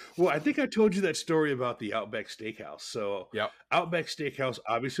 So, well, I think I told you that story about the Outback Steakhouse. So, Outback Steakhouse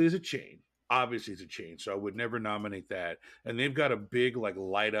obviously is a chain. So I would never nominate that. And they've got a big like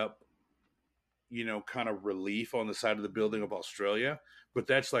light up, kind of relief on the side of the building of Australia, but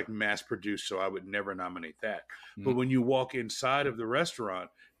that's like mass produced. So I would never nominate that. Mm. But when you walk inside of the restaurant,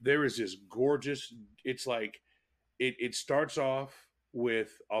 there is this gorgeous, it's like, it starts off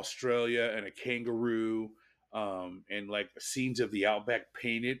with Australia and a kangaroo, and like scenes of the Outback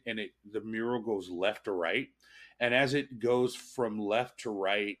painted, and the mural goes left to right. And as it goes from left to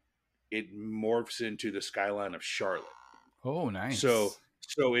right, it morphs into the skyline of Charlotte. Oh, nice. So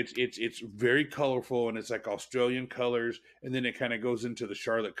it's very colorful, and it's like Australian colors, and then it kind of goes into the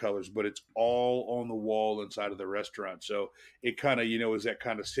Charlotte colors, but it's all on the wall inside of the restaurant. So it kind of, is that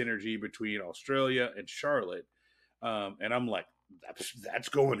kind of synergy between Australia and Charlotte. And I'm like, that's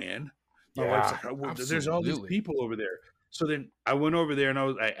going in. My wife's like, oh, there's all these people over there. So then I went over there and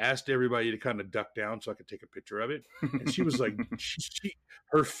I asked everybody to kind of duck down so I could take a picture of it. And she was like,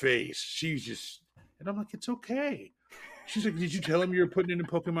 her face, she's just, and I'm like, it's okay. She's like, did you tell him you were putting it in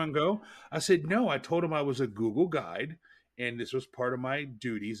Pokemon Go? I said, no, I told him I was a Google guide. And this was part of my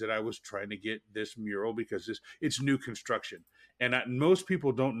duties that I was trying to get this mural because it's new construction. And most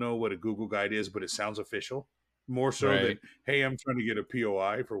people don't know what a Google guide is, but it sounds official. More so than, hey, I'm trying to get a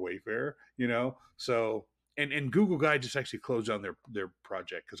POI for Wayfair, So, and Google Guide just actually closed down their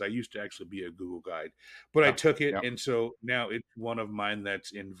project because I used to actually be a Google Guide, but I took it, and so now it's one of mine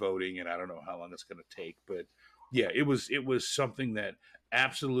that's in voting, and I don't know how long it's going to take, but yeah, it was something that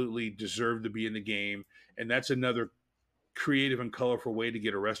absolutely deserved to be in the game, and that's another creative and colorful way to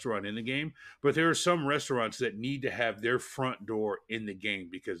get a restaurant in the game. But there are some restaurants that need to have their front door in the game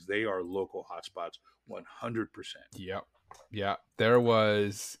because they are local hotspots 100%. Yep. Yeah. There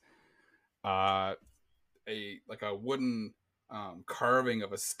was a wooden carving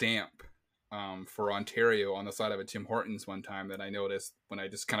of a stamp for Ontario on the side of a Tim Hortons one time that I noticed when I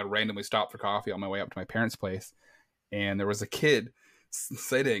just kind of randomly stopped for coffee on my way up to my parents' place. And there was a kid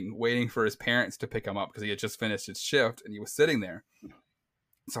sitting, waiting for his parents to pick him up because he had just finished his shift and he was sitting there.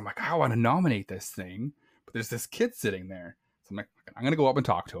 So I'm like, I want to nominate this thing, but there's this kid sitting there. So I'm like, I'm going to go up and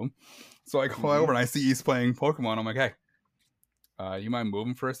talk to him. So I go over and I see he's playing Pokemon. I'm like, hey, you mind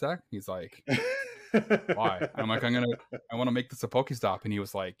moving for a sec? He's like, why? I'm like, I want to make this a Pokestop. And he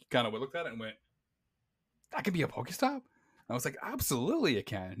was like, kind of looked at it and went, that could be a Pokestop? I was like, absolutely it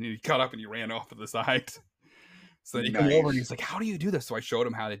can. And he got up and he ran off to the side. So then he came over and he's like, how do you do this? So I showed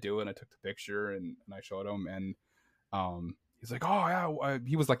him how to do it, and I took the picture and I showed him, and he's like, oh yeah,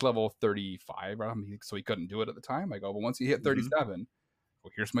 he was like level 35, right? So he couldn't do it at the time. I go, well, once you hit 37,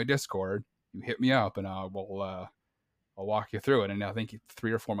 well, here's my Discord. You hit me up and I'll walk you through it. And I think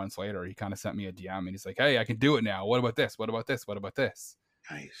 3 or 4 months later, he kind of sent me a DM and he's like, hey, I can do it now. What about this? What about this? What about this?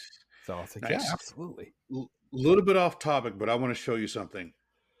 Nice. So I was like, yeah, absolutely. A little bit off topic, but I want to show you something.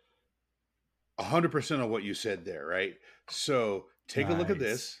 100% of what you said there, right? So take a look at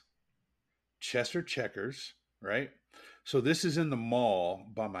this. Chester Checkers, right? So this is in the mall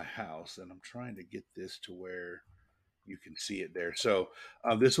by my house, and I'm trying to get this to where you can see it there. So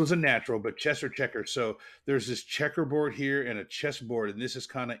this was a natural, but Chester Checkers. So there's this checkerboard here and a chessboard, and this is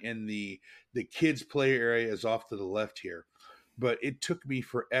kind of in the kids' play area is off to the left here. But it took me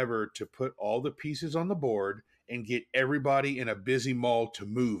forever to put all the pieces on the board and get everybody in a busy mall to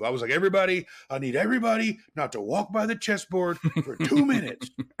move. I was like, everybody, I need everybody not to walk by the chessboard for 2 minutes.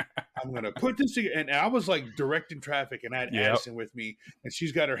 I'm going to put this together. And I was like directing traffic, and I had Addison with me, and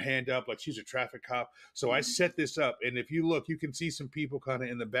she's got her hand up like she's a traffic cop. So I set this up. And if you look, you can see some people kind of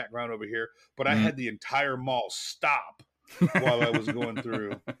in the background over here, but I had the entire mall stop while I was going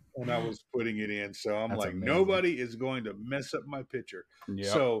through and I was putting it in. So I'm like, amazing. Nobody is going to mess up my picture. Yep.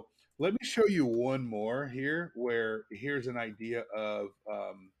 So let me show you one more here, where here's an idea of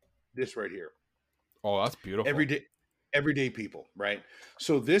this right here. Oh, that's beautiful. Everyday people, right?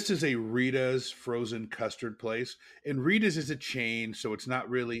 So this is a Rita's frozen custard place, and Rita's is a chain, so it's not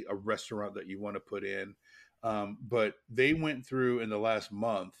really a restaurant that you want to put in. But they went through in the last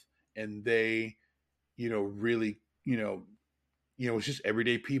month, and they, really, it's just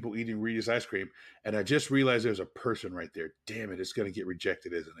everyday people eating Rita's ice cream. And I just realized there's a person right there. Damn it, it's going to get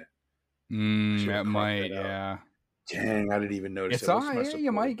rejected, isn't it? That might, yeah. Dang, I didn't even notice. It's all right.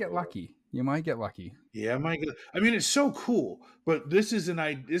 You might get lucky. You might get lucky. Yeah, I might get. I mean, it's so cool. But this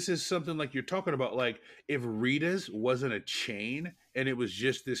is something like you're talking about. Like if Rita's wasn't a chain and it was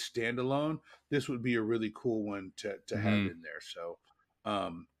just this standalone, this would be a really cool one to have in there. So,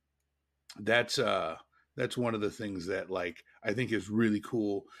 that's one of the things that like I think is really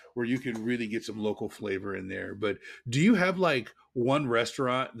cool, where you can really get some local flavor in there. But do you have like one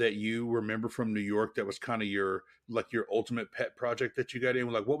restaurant that you remember from New York that was kind of your ultimate pet project that you got in?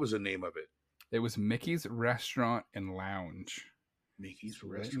 Like, what was the name of it? It was Mickey's Restaurant and Lounge. Mickey's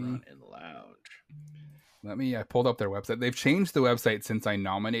Restaurant and Lounge. I pulled up their website. They've changed the website since I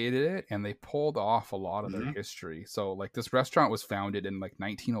nominated it, and they pulled off a lot of their history. So like this restaurant was founded in like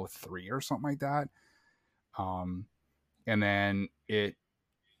 1903 or something like that. And then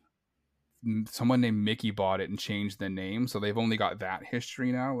someone named Mickey bought it and changed the name. So they've only got that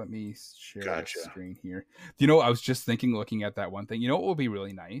history now. Let me share the screen here. I was just thinking, looking at that one thing, what would be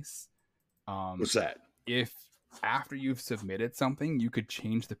really nice? What's that? If after you've submitted something, you could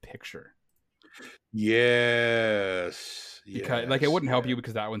change the picture. Yes. Because like it wouldn't help you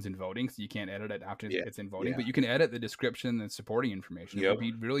because that one's in voting, so you can't edit it after it's in voting, but you can edit the description and supporting information. It would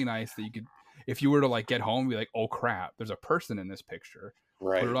be really nice that you could, if you were to like get home and be like, oh crap, there's a person in this picture.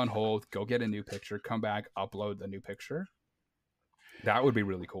 Right. Put it on hold, go get a new picture, come back, upload the new picture. That would be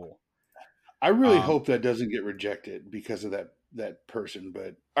really cool. I really hope that doesn't get rejected because of that person.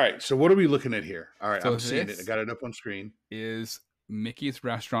 But all right, so what are we looking at here? All right, so I'm seeing it. I got it up on screen. Is Mickey's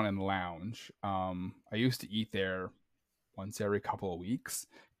Restaurant and Lounge. I used to eat there once every couple of weeks.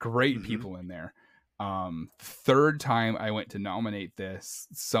 Great people in there. Third time I went to nominate this,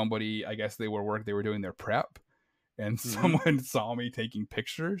 somebody, I guess they were doing their prep, and someone saw me taking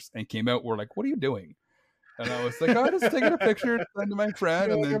pictures and came out, were like, what are you doing? And I was like, I just taking a picture to send to my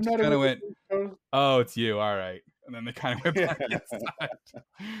friend. And then kind of went, oh, it's you. All right. And then they kind of went back inside.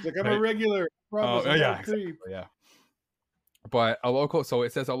 It's like, I'm a regular. Exactly. Yeah. But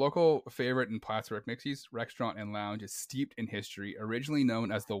it says a local favorite in Plattsburgh, Mickey's Restaurant and Lounge is steeped in history, originally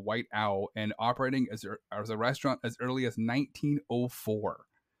known as the White Owl and operating as a restaurant as early as 1904.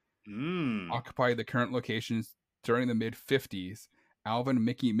 Occupied the current locations during the mid-50s. Alvin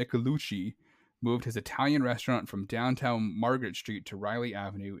Mickey Michelucci moved his Italian restaurant from downtown Margaret Street to Riley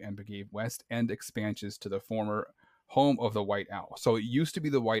Avenue and gave West End expansions to the former home of the White Owl. So it used to be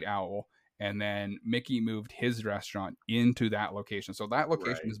the White Owl, and then Mickey moved his restaurant into that location. So that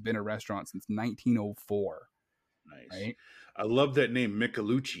location has been a restaurant since 1904. Nice. Right? I love that name,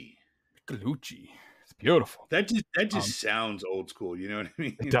 Michelucci. Michelucci. It's beautiful. That just sounds old school. You know what I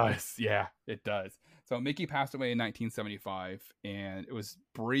mean? It does. Yeah, it does. So Mickey passed away in 1975, and it was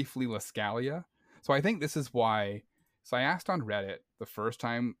briefly Lascalia. So I think this is why. So I asked on Reddit the first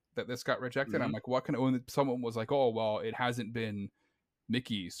time that this got rejected. Mhm. I'm like, what can? And someone was like, oh well, it hasn't been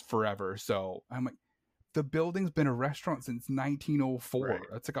Mickey's forever. So I'm like, the building's been a restaurant since 1904. Right.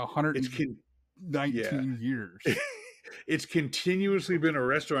 That's like It's 119 years. It's continuously been a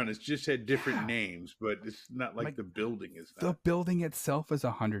restaurant. It's just had different names, but it's not like the building is The not. building itself is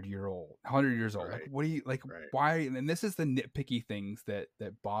 100 years old. Right. Like, what do you like? Right. Why? And this is the nitpicky things that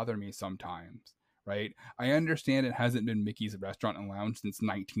bother me sometimes. Right? I understand it hasn't been Mickey's Restaurant and Lounge since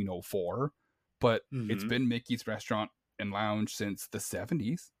 1904, but it's Mhm. been Mickey's Restaurant and Lounge since the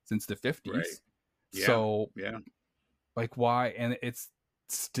 70s, since the 50s. Right. Yeah. So, Yeah. like, why? And it's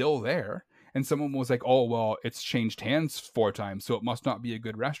still there. And someone was like, "Oh, well, it's changed hands 4 times, so it must not be a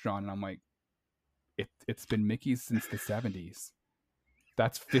good restaurant." And I'm like, "It's been Mickey's since the 70s.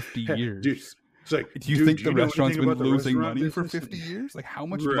 That's 50 years." Dude, it's like, do you dude, think do the you know restaurant's anything been about the losing restaurant money for business? 50 years? Like, how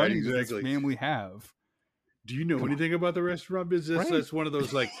much Right, money does exactly. this family have? Do you know Come on. anything about the restaurant business? Right. That's one of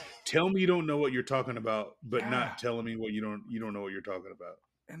those like, tell me you don't know what you're talking about, but Yeah. not telling me what you don't know what you're talking about.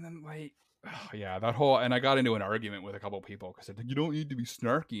 And then like, oh, yeah, that whole, and I got into an argument with a couple people because they're like, you don't need to be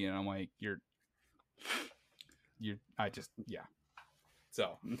snarky, and I'm like, yeah.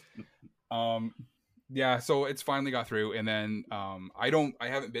 So, yeah, so it's finally got through, and then I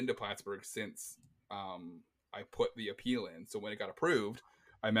haven't been to Plattsburgh since I put the appeal in. So when it got approved,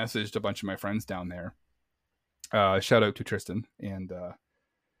 I messaged a bunch of my friends down there. Shout out to Tristan, and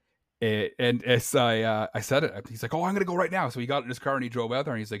as I said it, he's like, "Oh, I'm gonna go right now." So he got in his car and he drove out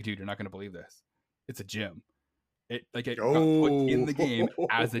there, and he's like, "Dude, you're not gonna believe this. It's a gym. It got put in the game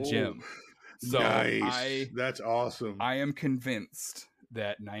as a gym." So nice. That's awesome. I am convinced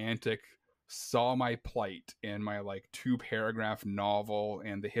that Niantic saw my plight in my like 2-paragraph novel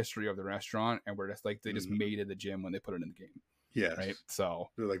and the history of the restaurant, and we're just like, they just made it a gym when they put it in the game. Yes. Right. So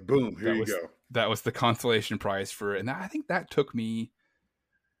they're like, boom, here you go. That was the consolation prize for it. And I think that took me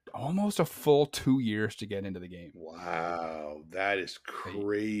almost a full 2 years to get into the game. Wow. That is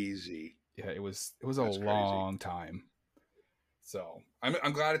crazy. Yeah, it was a long time. So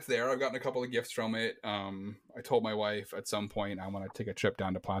I'm glad it's there. I've gotten a couple of gifts from it. I told my wife at some point I want to take a trip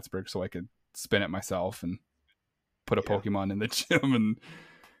down to Plattsburgh so I could spin it myself and put a Pokemon in the gym and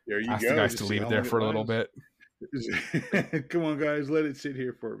ask the guys to leave it there for a little bit. Come on, guys, let it sit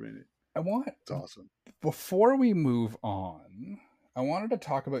here for a minute. It's awesome. Before we move on, I wanted to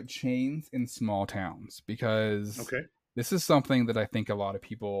talk about chains in small towns because this is something that I think a lot of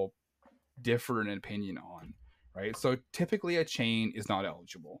people differ in opinion on, right? So typically a chain is not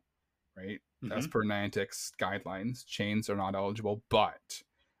eligible, right? As per Niantic's guidelines, chains are not eligible, but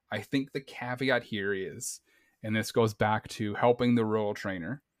I think the caveat here is, and this goes back to helping the rural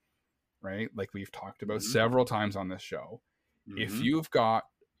trainer, right? Like we've talked about several times on this show. If you've got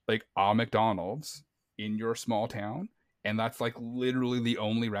like a McDonald's in your small town, and that's like literally the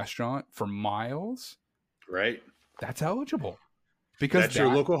only restaurant for miles, right? That's eligible. Because that's your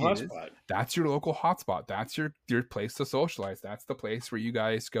local hotspot. That's your local hotspot. That's your place to socialize. That's the place where you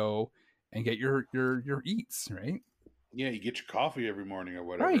guys go and get your eats, right? Yeah, you get your coffee every morning or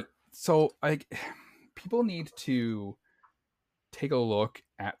whatever. Right. So like people need to take a look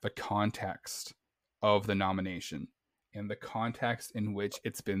at the context of the nomination and the context in which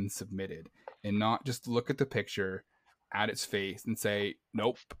it's been submitted, and not just look at the picture at its face and say,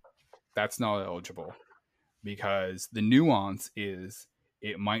 nope, that's not eligible. Because the nuance is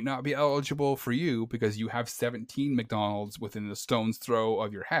it might not be eligible for you because you have 17 McDonald's within the stone's throw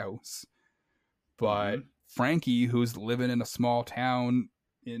of your house. But Frankie, who's living in a small town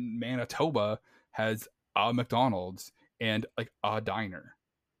in Manitoba, has a McDonald's and like a diner,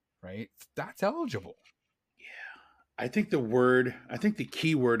 right? That's eligible. Yeah. I think the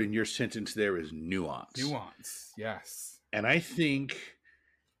key word in your sentence there is nuance. Nuance, yes. And I think...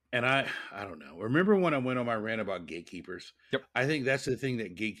 And I don't know. Remember when I went on my rant about gatekeepers? Yep. I think that's the thing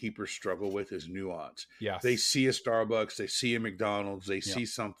that gatekeepers struggle with is nuance. Yes. They see a Starbucks, they see a McDonald's, they see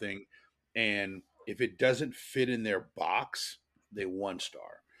something, and if it doesn't fit in their box, they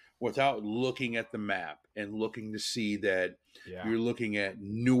 1-star without looking at the map and looking to see that you're looking at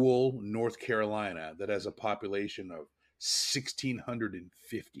Newell, North Carolina, that has a population of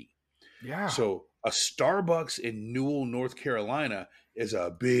 1,650. Yeah. So a Starbucks in Newell, North Carolina is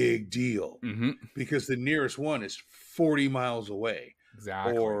a big deal because the nearest one is 40 miles away.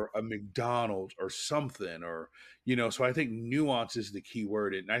 Exactly. Or a McDonald's or something, or, so I think nuance is the key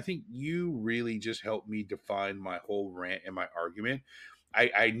word. And I think you really just helped me define my whole rant and my argument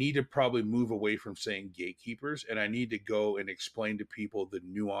I need to probably move away from saying gatekeepers, and I need to go and explain to people the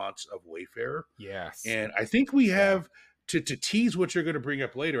nuance of Wayfarer. Yes. And I think we have to tease what you're going to bring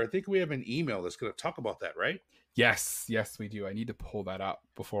up later. I think we have an email that's going to talk about that, right? Yes, we do. I need to pull that up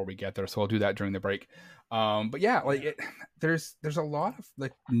before we get there, so I'll do that during the break. But yeah, like there's a lot of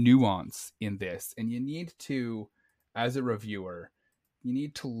like nuance in this, and you need to, as a reviewer, you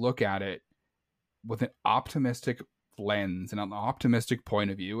need to look at it with an optimistic lens and an optimistic point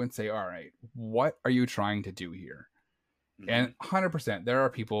of view and say, all right, what are you trying to do here? And 100%, there are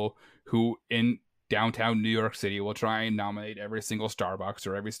people who in downtown New York City will try and nominate every single Starbucks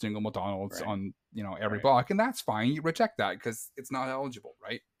or every single McDonald's on, every block. And that's fine. You reject that because it's not eligible.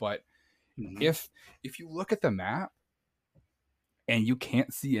 Right. But if you look at the map and you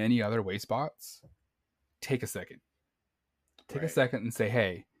can't see any other way spots, take a second. Take a second and say,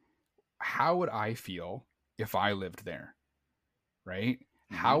 hey, how would I feel if I lived there? Right?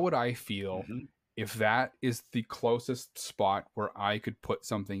 How would I feel if that is the closest spot where I could put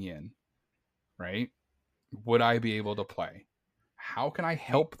something in? Right? Would I be able to play? How can I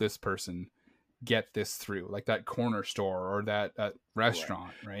help this person get this through? Like that corner store or that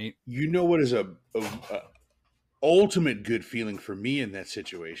restaurant, right? You know what is a ultimate good feeling for me in that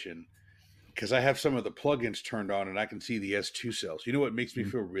situation? Because I have some of the plugins turned on and I can see the S2 cells. You know what makes me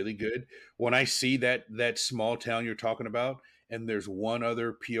feel really good? When I see that small town you're talking about and there's one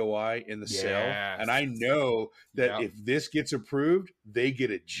other POI in the cell, and I know that if this gets approved, they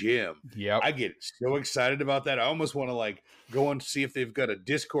get a gym. I get so excited about that. I almost want to like go and see if they've got a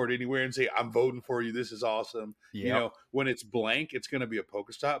Discord anywhere and say, I'm voting for you. This is awesome. You know, when it's blank, it's going to be a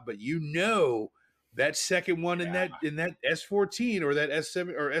Pokestop, but that second one in that S14 or that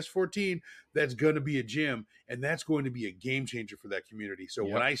S7 or S14, that's going to be a gym, and that's going to be a game changer for that community. So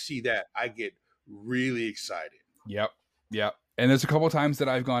when I see that, I get really excited. Yep. And there's a couple of times that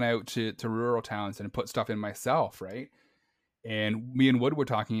I've gone out to rural towns and put stuff in myself, right? And me and Wood were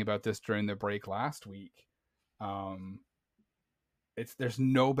talking about this during the break last week. There's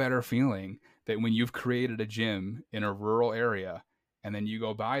no better feeling that when you've created a gym in a rural area, and then you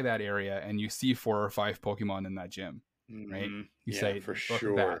go by that area and you see 4 or 5 Pokemon in that gym, right? You say, for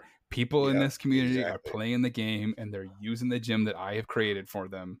sure, that. People in this community are playing the game and they're using the gym that I have created for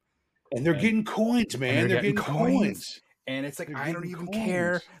them. And they're getting coins, man. They're getting coins. And it's like, I don't even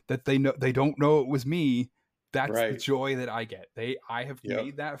care that they don't know it was me. That's the joy that I get. I have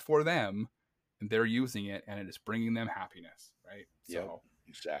made that for them and they're using it and it is bringing them happiness, right? So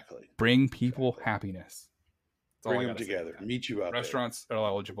exactly. Bring people happiness. Bring them together. Meet you out Restaurants are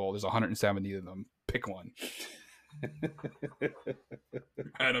eligible. There's 170 of them. Pick one.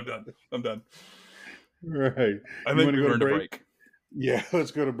 And I'm done. Right. I think we're going to break. Yeah, let's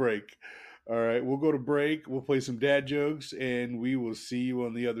go to break. All right, we'll go to break. We'll play some dad jokes, and we will see you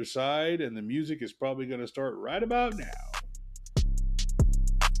on the other side. And the music is probably going to start right about now.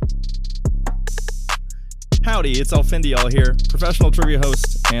 Howdy, it's Alfindial here, professional trivia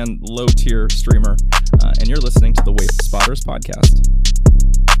host and low-tier streamer, and you're listening to the Waste Spotters podcast.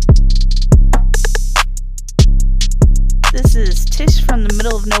 This is Tish from the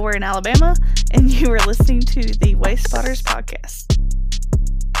middle of nowhere in Alabama, and you are listening to the Waste Spotters podcast.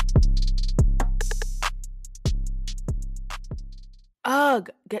 Ugh,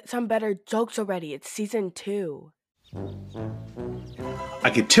 get some better jokes already. It's season 2.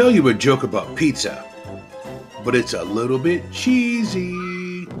 I could tell you a joke about pizza, but it's a little bit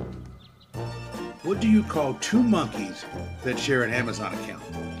cheesy. What do you call 2 monkeys that share an Amazon account?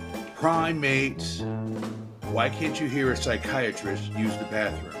 Primates. Why can't you hear a psychiatrist use the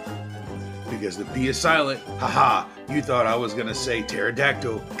bathroom? Because the P is silent. Haha, you thought I was gonna say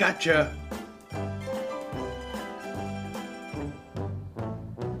pterodactyl. Gotcha.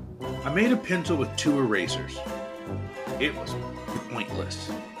 I made a pencil with 2 erasers. It was pointless.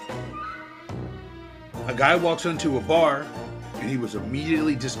 A guy walks into a bar, and he was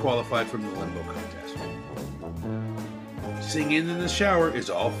immediately disqualified from the limbo contest. Singing in the shower is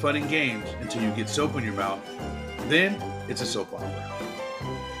all fun and games until you get soap in your mouth. Then, it's a soap opera.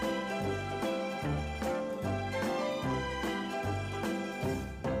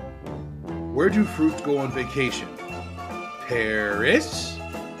 Where do fruits go on vacation? Paris?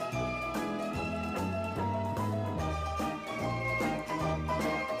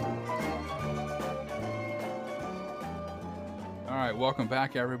 Welcome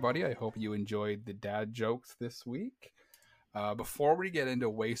back, everybody. I hope you enjoyed the dad jokes this week. Before we get into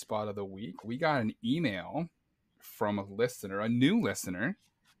Waste Spot of the Week, we got an email from a new listener,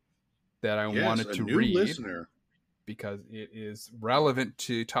 that I wanted to read because it is relevant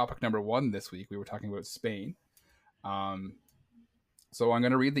to topic number 1 this week. We were talking about Spain. So I'm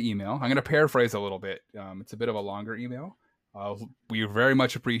going to read the email. I'm going to paraphrase a little bit. It's a bit of a longer email. We very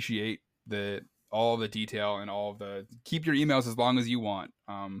much appreciate all the detail and all of the. Keep your emails as long as you want.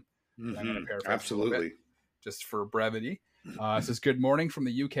 I'm going to paraphrase absolutely, a little bit, just for brevity. It says, "Good morning from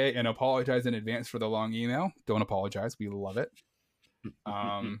the UK, and apologize in advance for the long email. Don't apologize. We love it.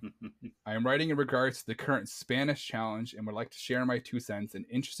 I am writing in regards to the current Spanish challenge and would like to share my 2 cents and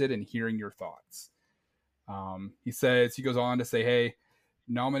interested in hearing your thoughts." He goes on to say, hey,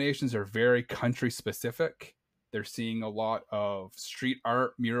 nominations are very country specific. They're seeing a lot of street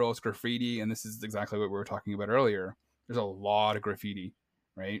art, murals, graffiti, and this is exactly what we were talking about earlier. There's a lot of graffiti,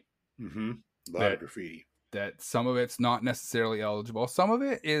 right? A lot of graffiti. That some of it's not necessarily eligible. Some of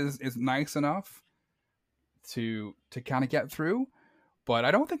it is nice enough to kind of get through. But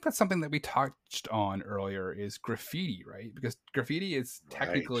I don't think that's something that we touched on earlier is graffiti, right? Because graffiti is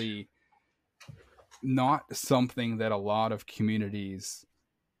technically not something that a lot of communities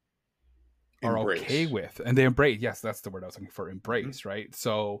are okay with. And they embrace. Yes, that's the word I was looking for, embrace, right?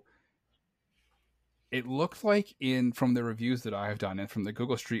 So it looked like from the reviews that I have done and from the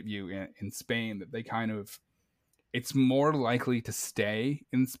Google Street View in Spain that they it's more likely to stay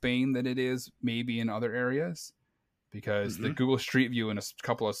in Spain than it is maybe in other areas. Because the Google Street View in a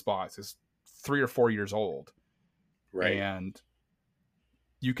couple of spots is 3 or 4 years old, right? And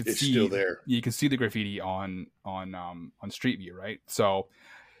you can it's see still there. You can see the graffiti on Street View, right? So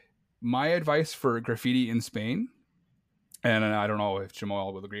my advice for graffiti in Spain, and I don't know if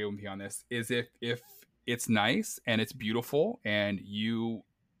Jamal will agree with me on this, is if it's nice and it's beautiful, and you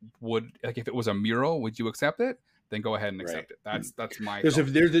would like if it was a mural, would you accept it? Then go ahead and accept it. That's my. There's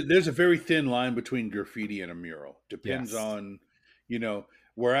a very thin line between graffiti and a mural. Depends on,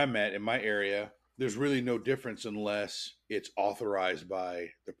 where I'm at in my area. There's really no difference unless it's authorized by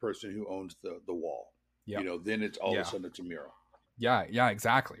the person who owns the wall. Yep. Then it's all of a sudden it's a mural. Yeah,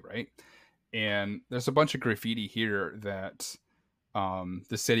 exactly, right. And there's a bunch of graffiti here that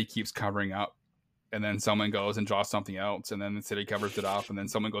the city keeps covering up. And then someone goes and draws something else, and then the city covers it up, and then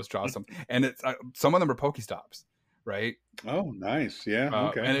someone goes draws something, and it's some of them are Pokestops. Right. Oh, nice. Yeah.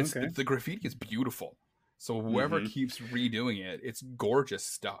 Okay. And it's the graffiti is beautiful. So whoever keeps redoing it, it's gorgeous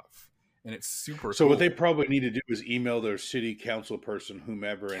stuff, and it's super. So cool. What they probably need to do is email their city council person,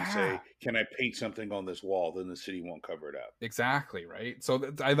 whomever, and say, "Can I paint something on this wall?" Then the city won't cover it up. Exactly. Right. So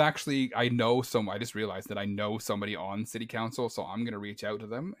I just realized that I know somebody on city council, so I'm going to reach out to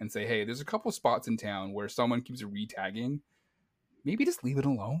them and say, "Hey, there's a couple spots in town where someone keeps re-tagging. Maybe just leave it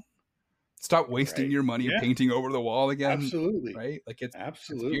alone. Stop wasting your money painting over the wall again." Absolutely. Right? Like it's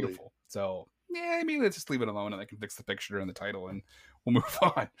beautiful. So maybe let's just leave it alone, and I can fix the picture and the title, and we'll move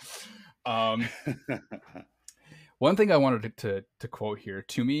on. One thing I wanted to quote here,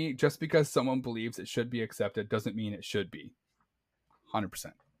 to me, just because someone believes it should be accepted doesn't mean it should be.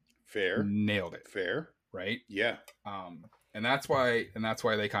 100%. Fair. Nailed it. Fair. Right? Yeah. And that's why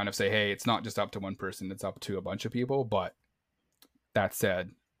they kind of say, hey, it's not just up to one person, it's up to a bunch of people. But that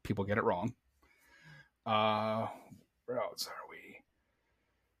said, people get it wrong. Where else are we?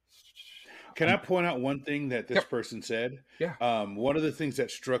 Can I point out one thing that this person said? Yeah. One of the things that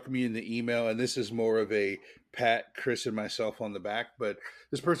struck me in the email, and this is more of a pat Chris and myself on the back, but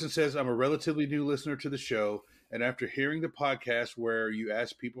this person says, "I'm a relatively new listener to the show, and after hearing the podcast where you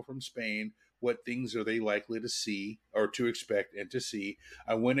ask people from Spain what things are they likely to see or to expect and to see,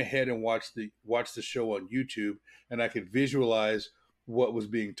 I went ahead and watched the show on YouTube, and I could visualize what was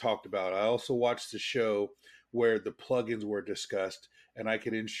being talked about. I also watched the show where the plugins were discussed, and I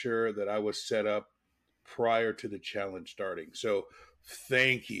could ensure that I was set up prior to the challenge starting." So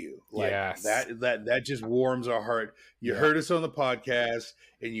thank you. Yes. That just warms our heart. You heard us on the podcast,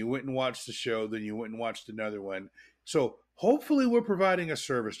 and you went and watched the show, then you went and watched another one. So hopefully we're providing a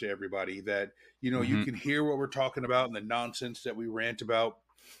service to everybody that, you can hear what we're talking about and the nonsense that we rant about.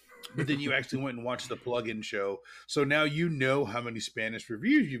 But then you actually went and watched the plugin show. So now you know how many Spanish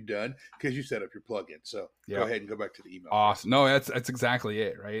reviews you've done because you set up your plugin. So go ahead and go back to the email. Awesome. No, that's exactly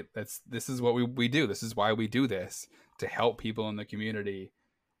it, right? This is what we do. This is why we do this, to help people in the community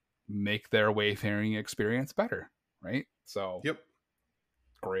make their wayfaring experience better, right? So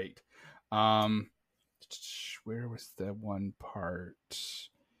great. Where was the one part?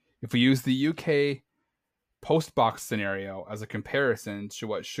 If we use the UK postbox scenario as a comparison to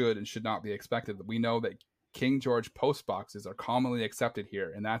what should and should not be expected, we know that King George postboxes are commonly accepted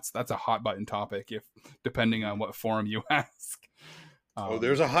here, and that's a hot button topic if depending on what forum you ask.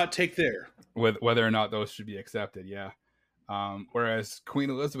 There's a hot take there with whether or not those should be accepted. Whereas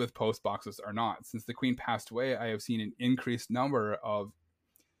Queen Elizabeth postboxes are not. Since the Queen passed away, I have seen an increased number of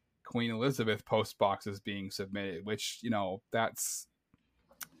Queen Elizabeth postboxes being submitted, which that's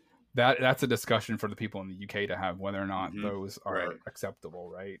that's a discussion for the people in the UK to have, whether or not those are Right. acceptable,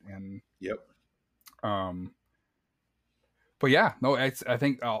 right? And Yep. But yeah, no, I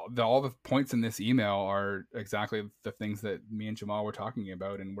think all the points in this email are exactly the things that me and Jamal were talking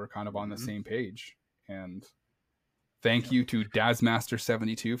about, and we're kind of on the same page. And thank you to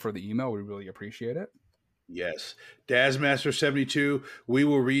Dazmaster72 for the email. We really appreciate it. Yes. Dazmaster72, we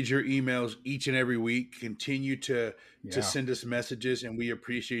will read your emails each and every week. Continue to send us messages, and we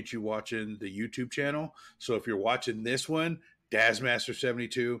appreciate you watching the YouTube channel. So if you're watching this one,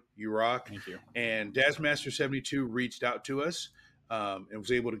 Dazmaster72, you rock. Thank you. And Dazmaster72 reached out to us and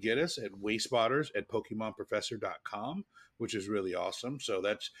was able to get us at wayspotters@PokemonProfessor.com, which is really awesome. So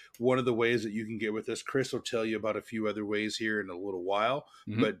that's one of the ways that you can get with us. Chris will tell you about a few other ways here in a little while,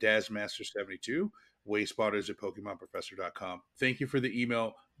 but Dazmaster72, wayspotters@PokemonProfessor.com. Thank you for the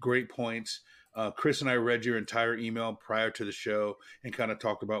email. Great points. Chris and I read your entire email prior to the show and kind of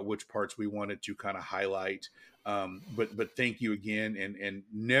talked about which parts we wanted to kind of highlight. But thank you again, and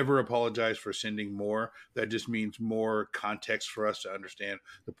never apologize for sending more. That just means more context for us to understand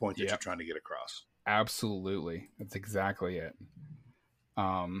the point that you're trying to get across. Absolutely. That's exactly it.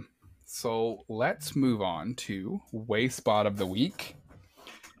 So let's move on to Wayspot of the Week.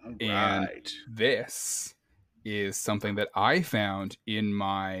 All and right. This is something that I found in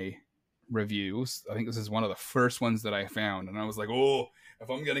my reviews. I think this is one of the first ones that I found, and I was like, "Oh, if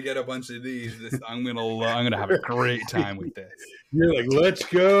I'm gonna get a bunch of these, I'm gonna have a great time with this." You're like, "Let's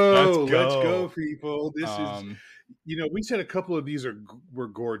go, people!" This is, we said a couple of these were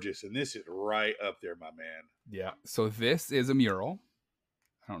gorgeous, and this is right up there, my man. Yeah. So this is a mural.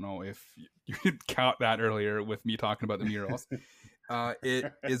 I don't know if you could count that earlier with me talking about the murals.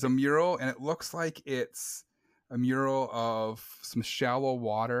 It is a mural, and it looks like it's a mural of some shallow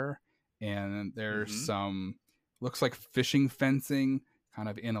water, and there's some, looks like fishing fencing kind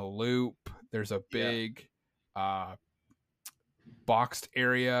of in a loop. There's a big boxed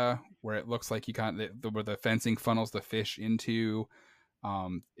area where it looks like you where the fencing funnels the fish into.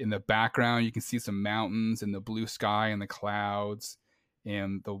 In the background, you can see some mountains and the blue sky and the clouds,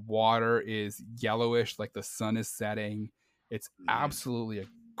 and the water is yellowish, like the sun is setting. It's absolutely a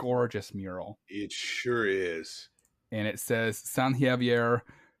gorgeous mural. It sure is. And it says San Javier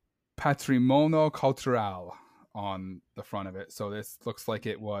Patrimonio Cultural on the front of it. So this looks like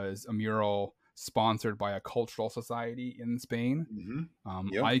it was a mural sponsored by a cultural society in Spain.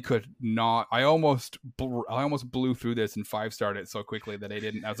 I almost blew through this and 5-starred it so quickly that I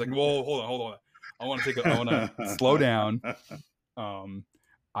didn't. I was like, whoa, hold on. I want to slow down.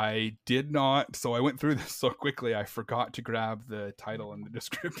 I did not, so I went through this so quickly I forgot to grab the title and the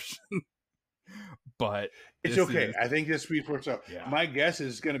description. But it's okay. I think this speaks for itself. Yeah. My guess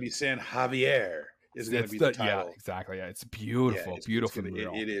is going to be San Javier is going to be the title. Yeah, exactly. Yeah, it's beautiful, beautiful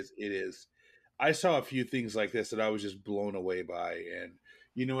mural. It is. I saw a few things like this that I was just blown away by, and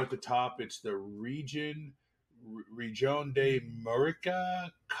at the top it's the Region de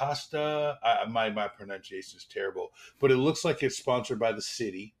Murica Costa. My pronunciation is terrible, but it looks like it's sponsored by the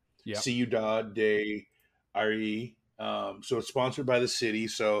city, Ciudad de Ari. So it's sponsored by the city.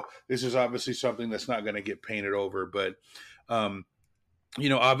 So this is obviously something that's not going to get painted over. But,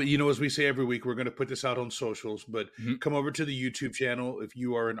 as we say every week, we're going to put this out on socials. But come over to the YouTube channel if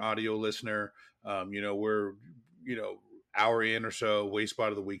you are an audio listener. We're hour in or so. Wayspot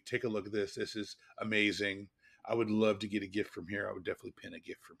of the Week. Take a look at this. This is amazing. I would love to get a gift from here. I would definitely pin a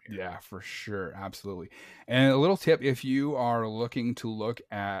gift from here. Yeah, for sure. Absolutely. And a little tip, if you are looking to look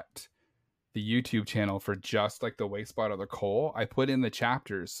at the YouTube channel for just like the Wayspot or the coal, I put in the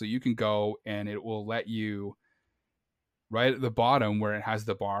chapters so you can go and it will let you right at the bottom where it has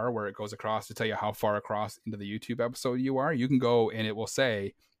the bar where it goes across to tell you how far across into the YouTube episode you are. You can go and it will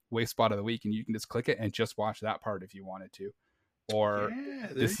say Wayspot of the Week, and you can just click it and just watch that part if you wanted to. Or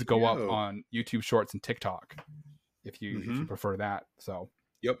this is go up on YouTube Shorts and TikTok if you prefer that. So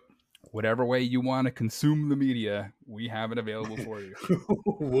whatever way you want to consume the media, we have it available for you.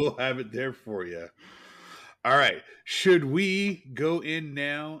 We'll have it there for you. All right. Should we go in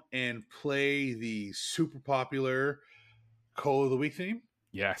now and play the super popular Coal of the Week theme?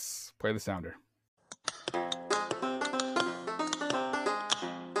 Yes. Play the sounder.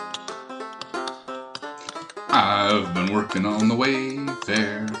 I've been working on the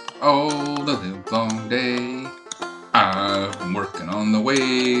Wayfair all the live long day. I've been working on the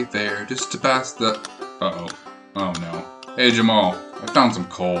Wayfair just to pass the... Uh-oh. Oh, no. Hey, Jamal, I found some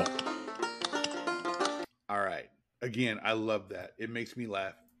coal. All right. Again, I love that. It makes me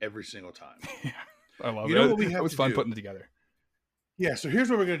laugh every single time. I love it. What we have it was fun putting it together. Yeah, so here's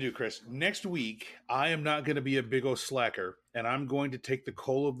what we're going to do, Chris. Next week, I am not going to be a big old slacker, and I'm going to take the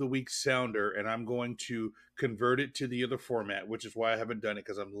Call of the Week sounder and I'm going to convert it to the other format, which is why I haven't done it,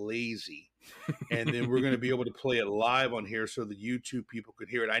 because I'm lazy. And then we're going to be able to play it live on here so the YouTube people could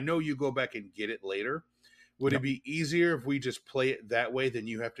hear it. I know you go back and get it later. Would it be easier if we just play it that way than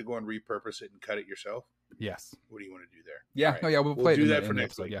you have to go and repurpose it and cut it yourself? Yes. What do you want to do there? Yeah. Right. No, yeah, we'll play do it that for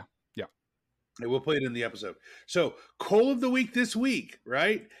next week. Yeah. And we'll play it in the episode. So, Call of the Week this week,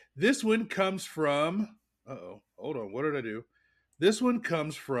 right? This one comes from, hold on. What did I do? This one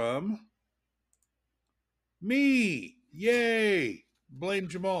comes from me. Yay. Blame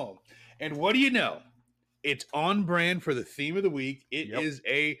Jamal. And what do you know? It's on brand for the theme of the week. It is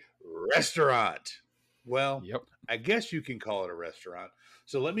a restaurant. Well, I guess you can call it a restaurant.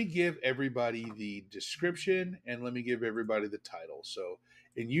 So let me give everybody the description and let me give everybody the title. So,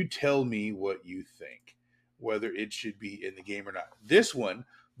 and you tell me what you think, whether it should be in the game or not. This one,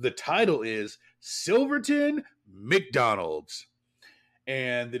 the title is Silverton McDonald's.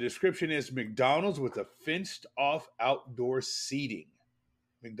 And the description is McDonald's with a fenced-off outdoor seating.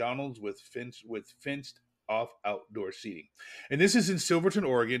 McDonald's with fenced-off outdoor seating. And this is in Silverton,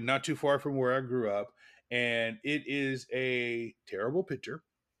 Oregon, not too far from where I grew up. And it is a terrible picture.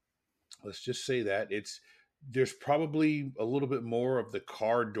 Let's just say that. There's probably a little bit more of the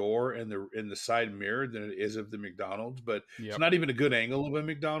car door and the side mirror than it is of the McDonald's, but it's not even a good angle of a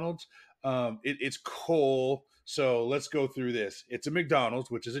McDonald's. It's cool. So let's go through this. It's a McDonald's,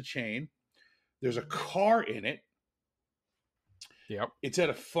 which is a chain. There's a car in it. Yep. It's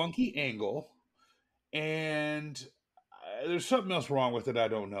at a funky angle, and there's something else wrong with it. I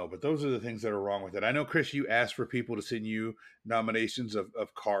don't know, but those are the things that are wrong with it. I know, Chris, you asked for people to send you nominations of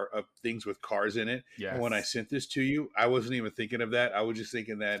things with cars in it. Yes. And when I sent this to you, I wasn't even thinking of that. I was just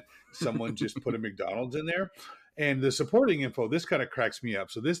thinking that someone just put a McDonald's in there. And the supporting info, this kind of cracks me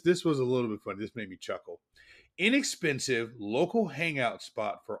up. So this was a little bit funny. This made me chuckle. Inexpensive local hangout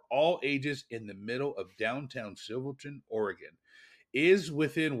spot for all ages in the middle of downtown Silverton, Oregon, is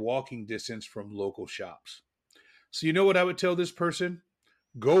within walking distance from local shops. So you know what I would tell this person?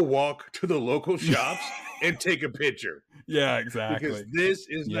 Go walk to the local shops and take a picture. Yeah, exactly. Because this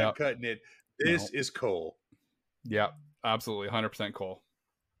is not cutting it. This is Cole. Yeah, absolutely. 100% Cole.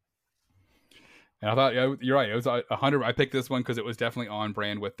 And I thought, you're right. It was 100. I picked this one because it was definitely on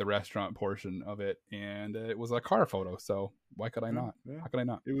brand with the restaurant portion of it. And it was a car photo. So why could I not? Yeah. How could I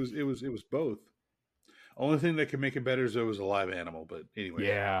not? It was both. Only thing that can make it better is it was a live animal. But anyway.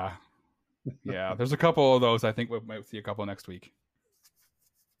 Yeah. Yeah, there's a couple of those. I think we might see a couple next week.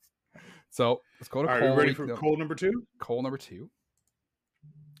 So let's go to Cole. Are you ready for Cole number 2? Cole number 2.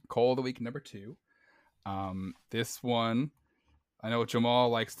 Cole of the week number 2. This one, I know Jamal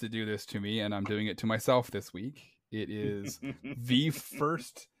likes to do this to me, and I'm doing it to myself this week. It is the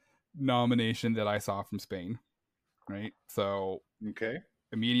first nomination that I saw from Spain. Right? So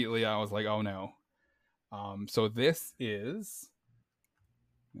immediately I was like, oh no. So this is,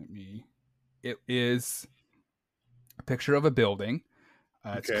 it is a picture of a building.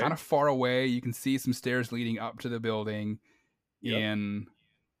 It's kind of far away. You can see some stairs leading up to the building in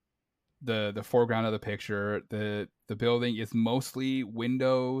the foreground of the picture. The building is mostly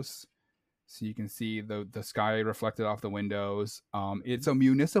windows, so you can see the sky reflected off the windows. It's a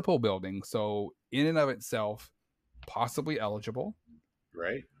municipal building, so in and of itself, possibly eligible.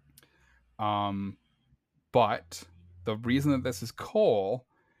 Right. But the reason that this is Cole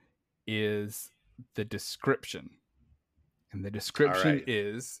is the description. And the description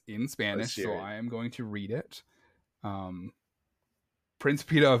is in Spanish, so I am going to read it. Prince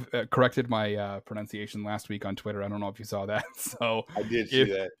Peter corrected my pronunciation last week on Twitter. I don't know if you saw that. So I did see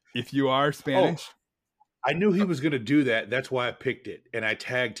that. If you are Spanish... I knew he was going to do that. That's why I picked it. And I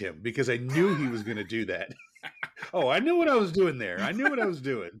tagged him because I knew he was going to do that. I knew what I was doing there. I knew what I was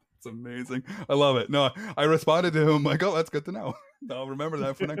doing. It's amazing. I love it. No, I responded to him like, oh, that's good to know. I'll remember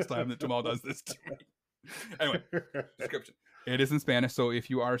that for next time that Jamal does this to me. Anyway, description. It is in Spanish, so if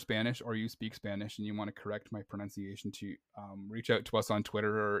you are Spanish or you speak Spanish and you want to correct my pronunciation, to reach out to us on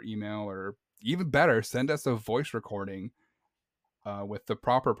Twitter or email, or even better, send us a voice recording with the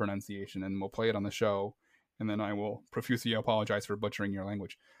proper pronunciation, and we'll play it on the show, and then I will profusely apologize for butchering your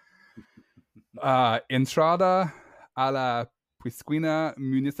language. Entrada a la Piscina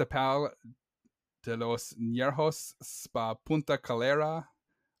Municipal de los Ñerjos Spa Punta Calera,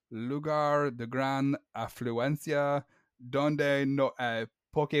 lugar de gran afluencia donde no hay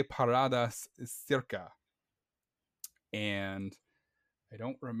poke paradas cerca. And I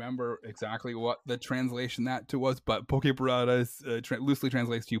don't remember exactly what the translation that to was, but poke paradas loosely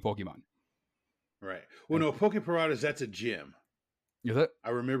translates to Pokemon. Right. Well, no, poke paradas, that's a gym. Is it? I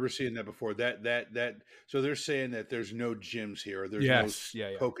remember seeing that before. That. So they're saying that there's no gyms here. Or there's Yes. no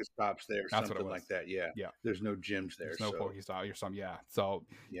Yeah. Pokestops there. That's what it Something was. like that. Yeah. Yeah. There's no gyms there. There's no so, Pokestop or something. Yeah. So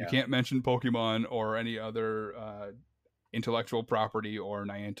yeah. you can't mention Pokemon or any other intellectual property or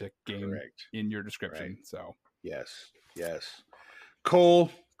Niantic game Correct. in your description. Right. So Yes. Cole.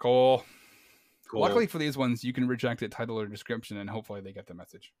 Luckily for these ones, you can reject it, title or description, and hopefully they get the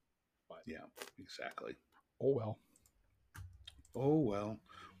message. But, yeah, exactly. Oh well.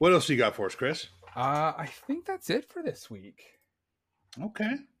 What else you got for us, Chris? I think that's it for this week.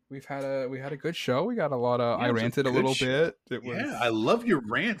 Okay. We had a good show. We got a lot of. I ranted a little bit. It was. Yeah, I love your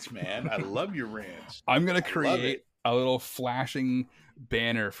rants, man. I love your rants. I'm gonna create a little flashing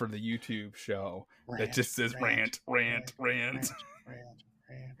banner for the YouTube show that just says rant.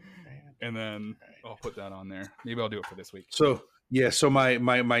 And then I'll put that on there. Maybe I'll do it for this week. So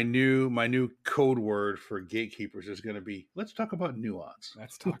my new code word for gatekeepers is going to be, let's talk about nuance.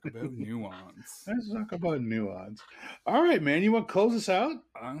 Let's talk about nuance. All right, man. You want to close us out?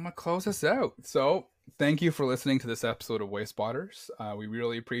 I'm going to close us out. So thank you for listening to this episode of Waste Spotters. We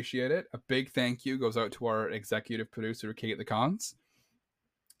really appreciate it. A big thank you goes out to our executive producer, Kate the Cons.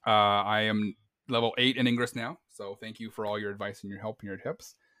 I am level 8 in Ingress now. So thank you for all your advice and your help and your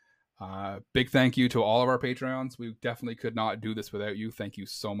tips. Big thank you to all of our Patreons. We definitely could not do this without you. Thank you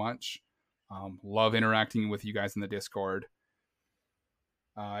so much. Love interacting with you guys in the Discord.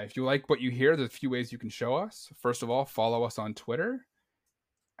 If you like what you hear, there's a few ways you can show us. First of all, follow us on Twitter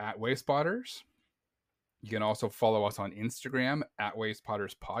at WasteSpotters. You can also follow us on Instagram at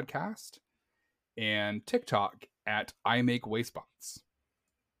WasteSpotters Podcast and TikTok at I Make Wastebots.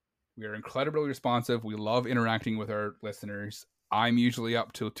 We are incredibly responsive. We love interacting with our listeners. I'm usually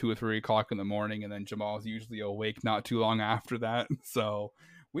up till 2 or 3 o'clock in the morning, and then Jamal's usually awake not too long after that. So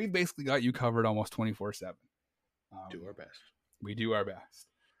we've basically got you covered almost 24/7. Do our best. We do our best.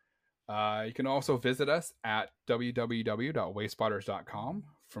 You can also visit us at www.wastespotters.com.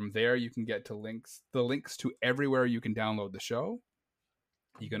 From there, you can get to the links to everywhere you can download the show.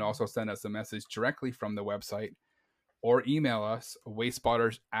 You can also send us a message directly from the website or email us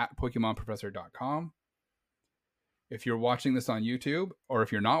wastespotters@pokemonprofessor.com. If you're watching this on YouTube, or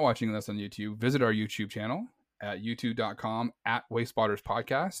if you're not watching this on YouTube, visit our YouTube channel at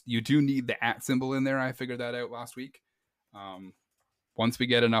youtube.com/WasteSpottersPodcast. You do need the @ symbol in there. I figured that out last week. Once we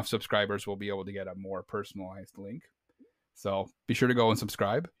get enough subscribers, we'll be able to get a more personalized link. So be sure to go and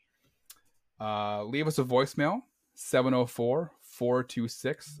subscribe. Leave us a voicemail,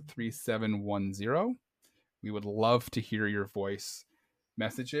 704-426-3710. We would love to hear your voice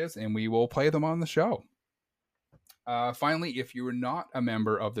messages, and we will play them on the show. Finally, if you are not a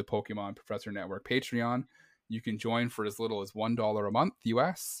member of the Pokemon Professor Network Patreon, you can join for as little as $1 a month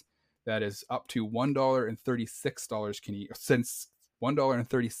US. That is up to $1.36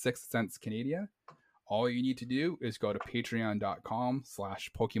 Canadian. All you need to do is go to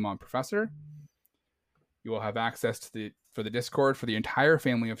patreon.com/PokemonProfessor. You will have access to the Discord for the entire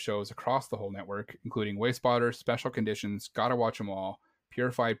family of shows across the whole network, including Waste Spotters, Special Conditions, Gotta Watch 'Em All,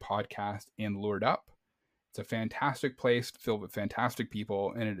 Purified Podcast, and Lured Up. It's a fantastic place filled with fantastic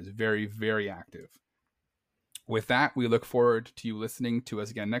people, and it is very, very active. With that, we look forward to you listening to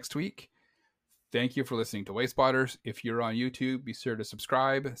us again next week. Thank you for listening to Waste Spotters. If you're on YouTube, be sure to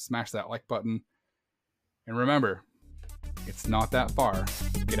subscribe, smash that like button, and remember, it's not that far.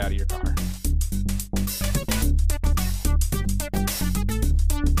 Get out of your car.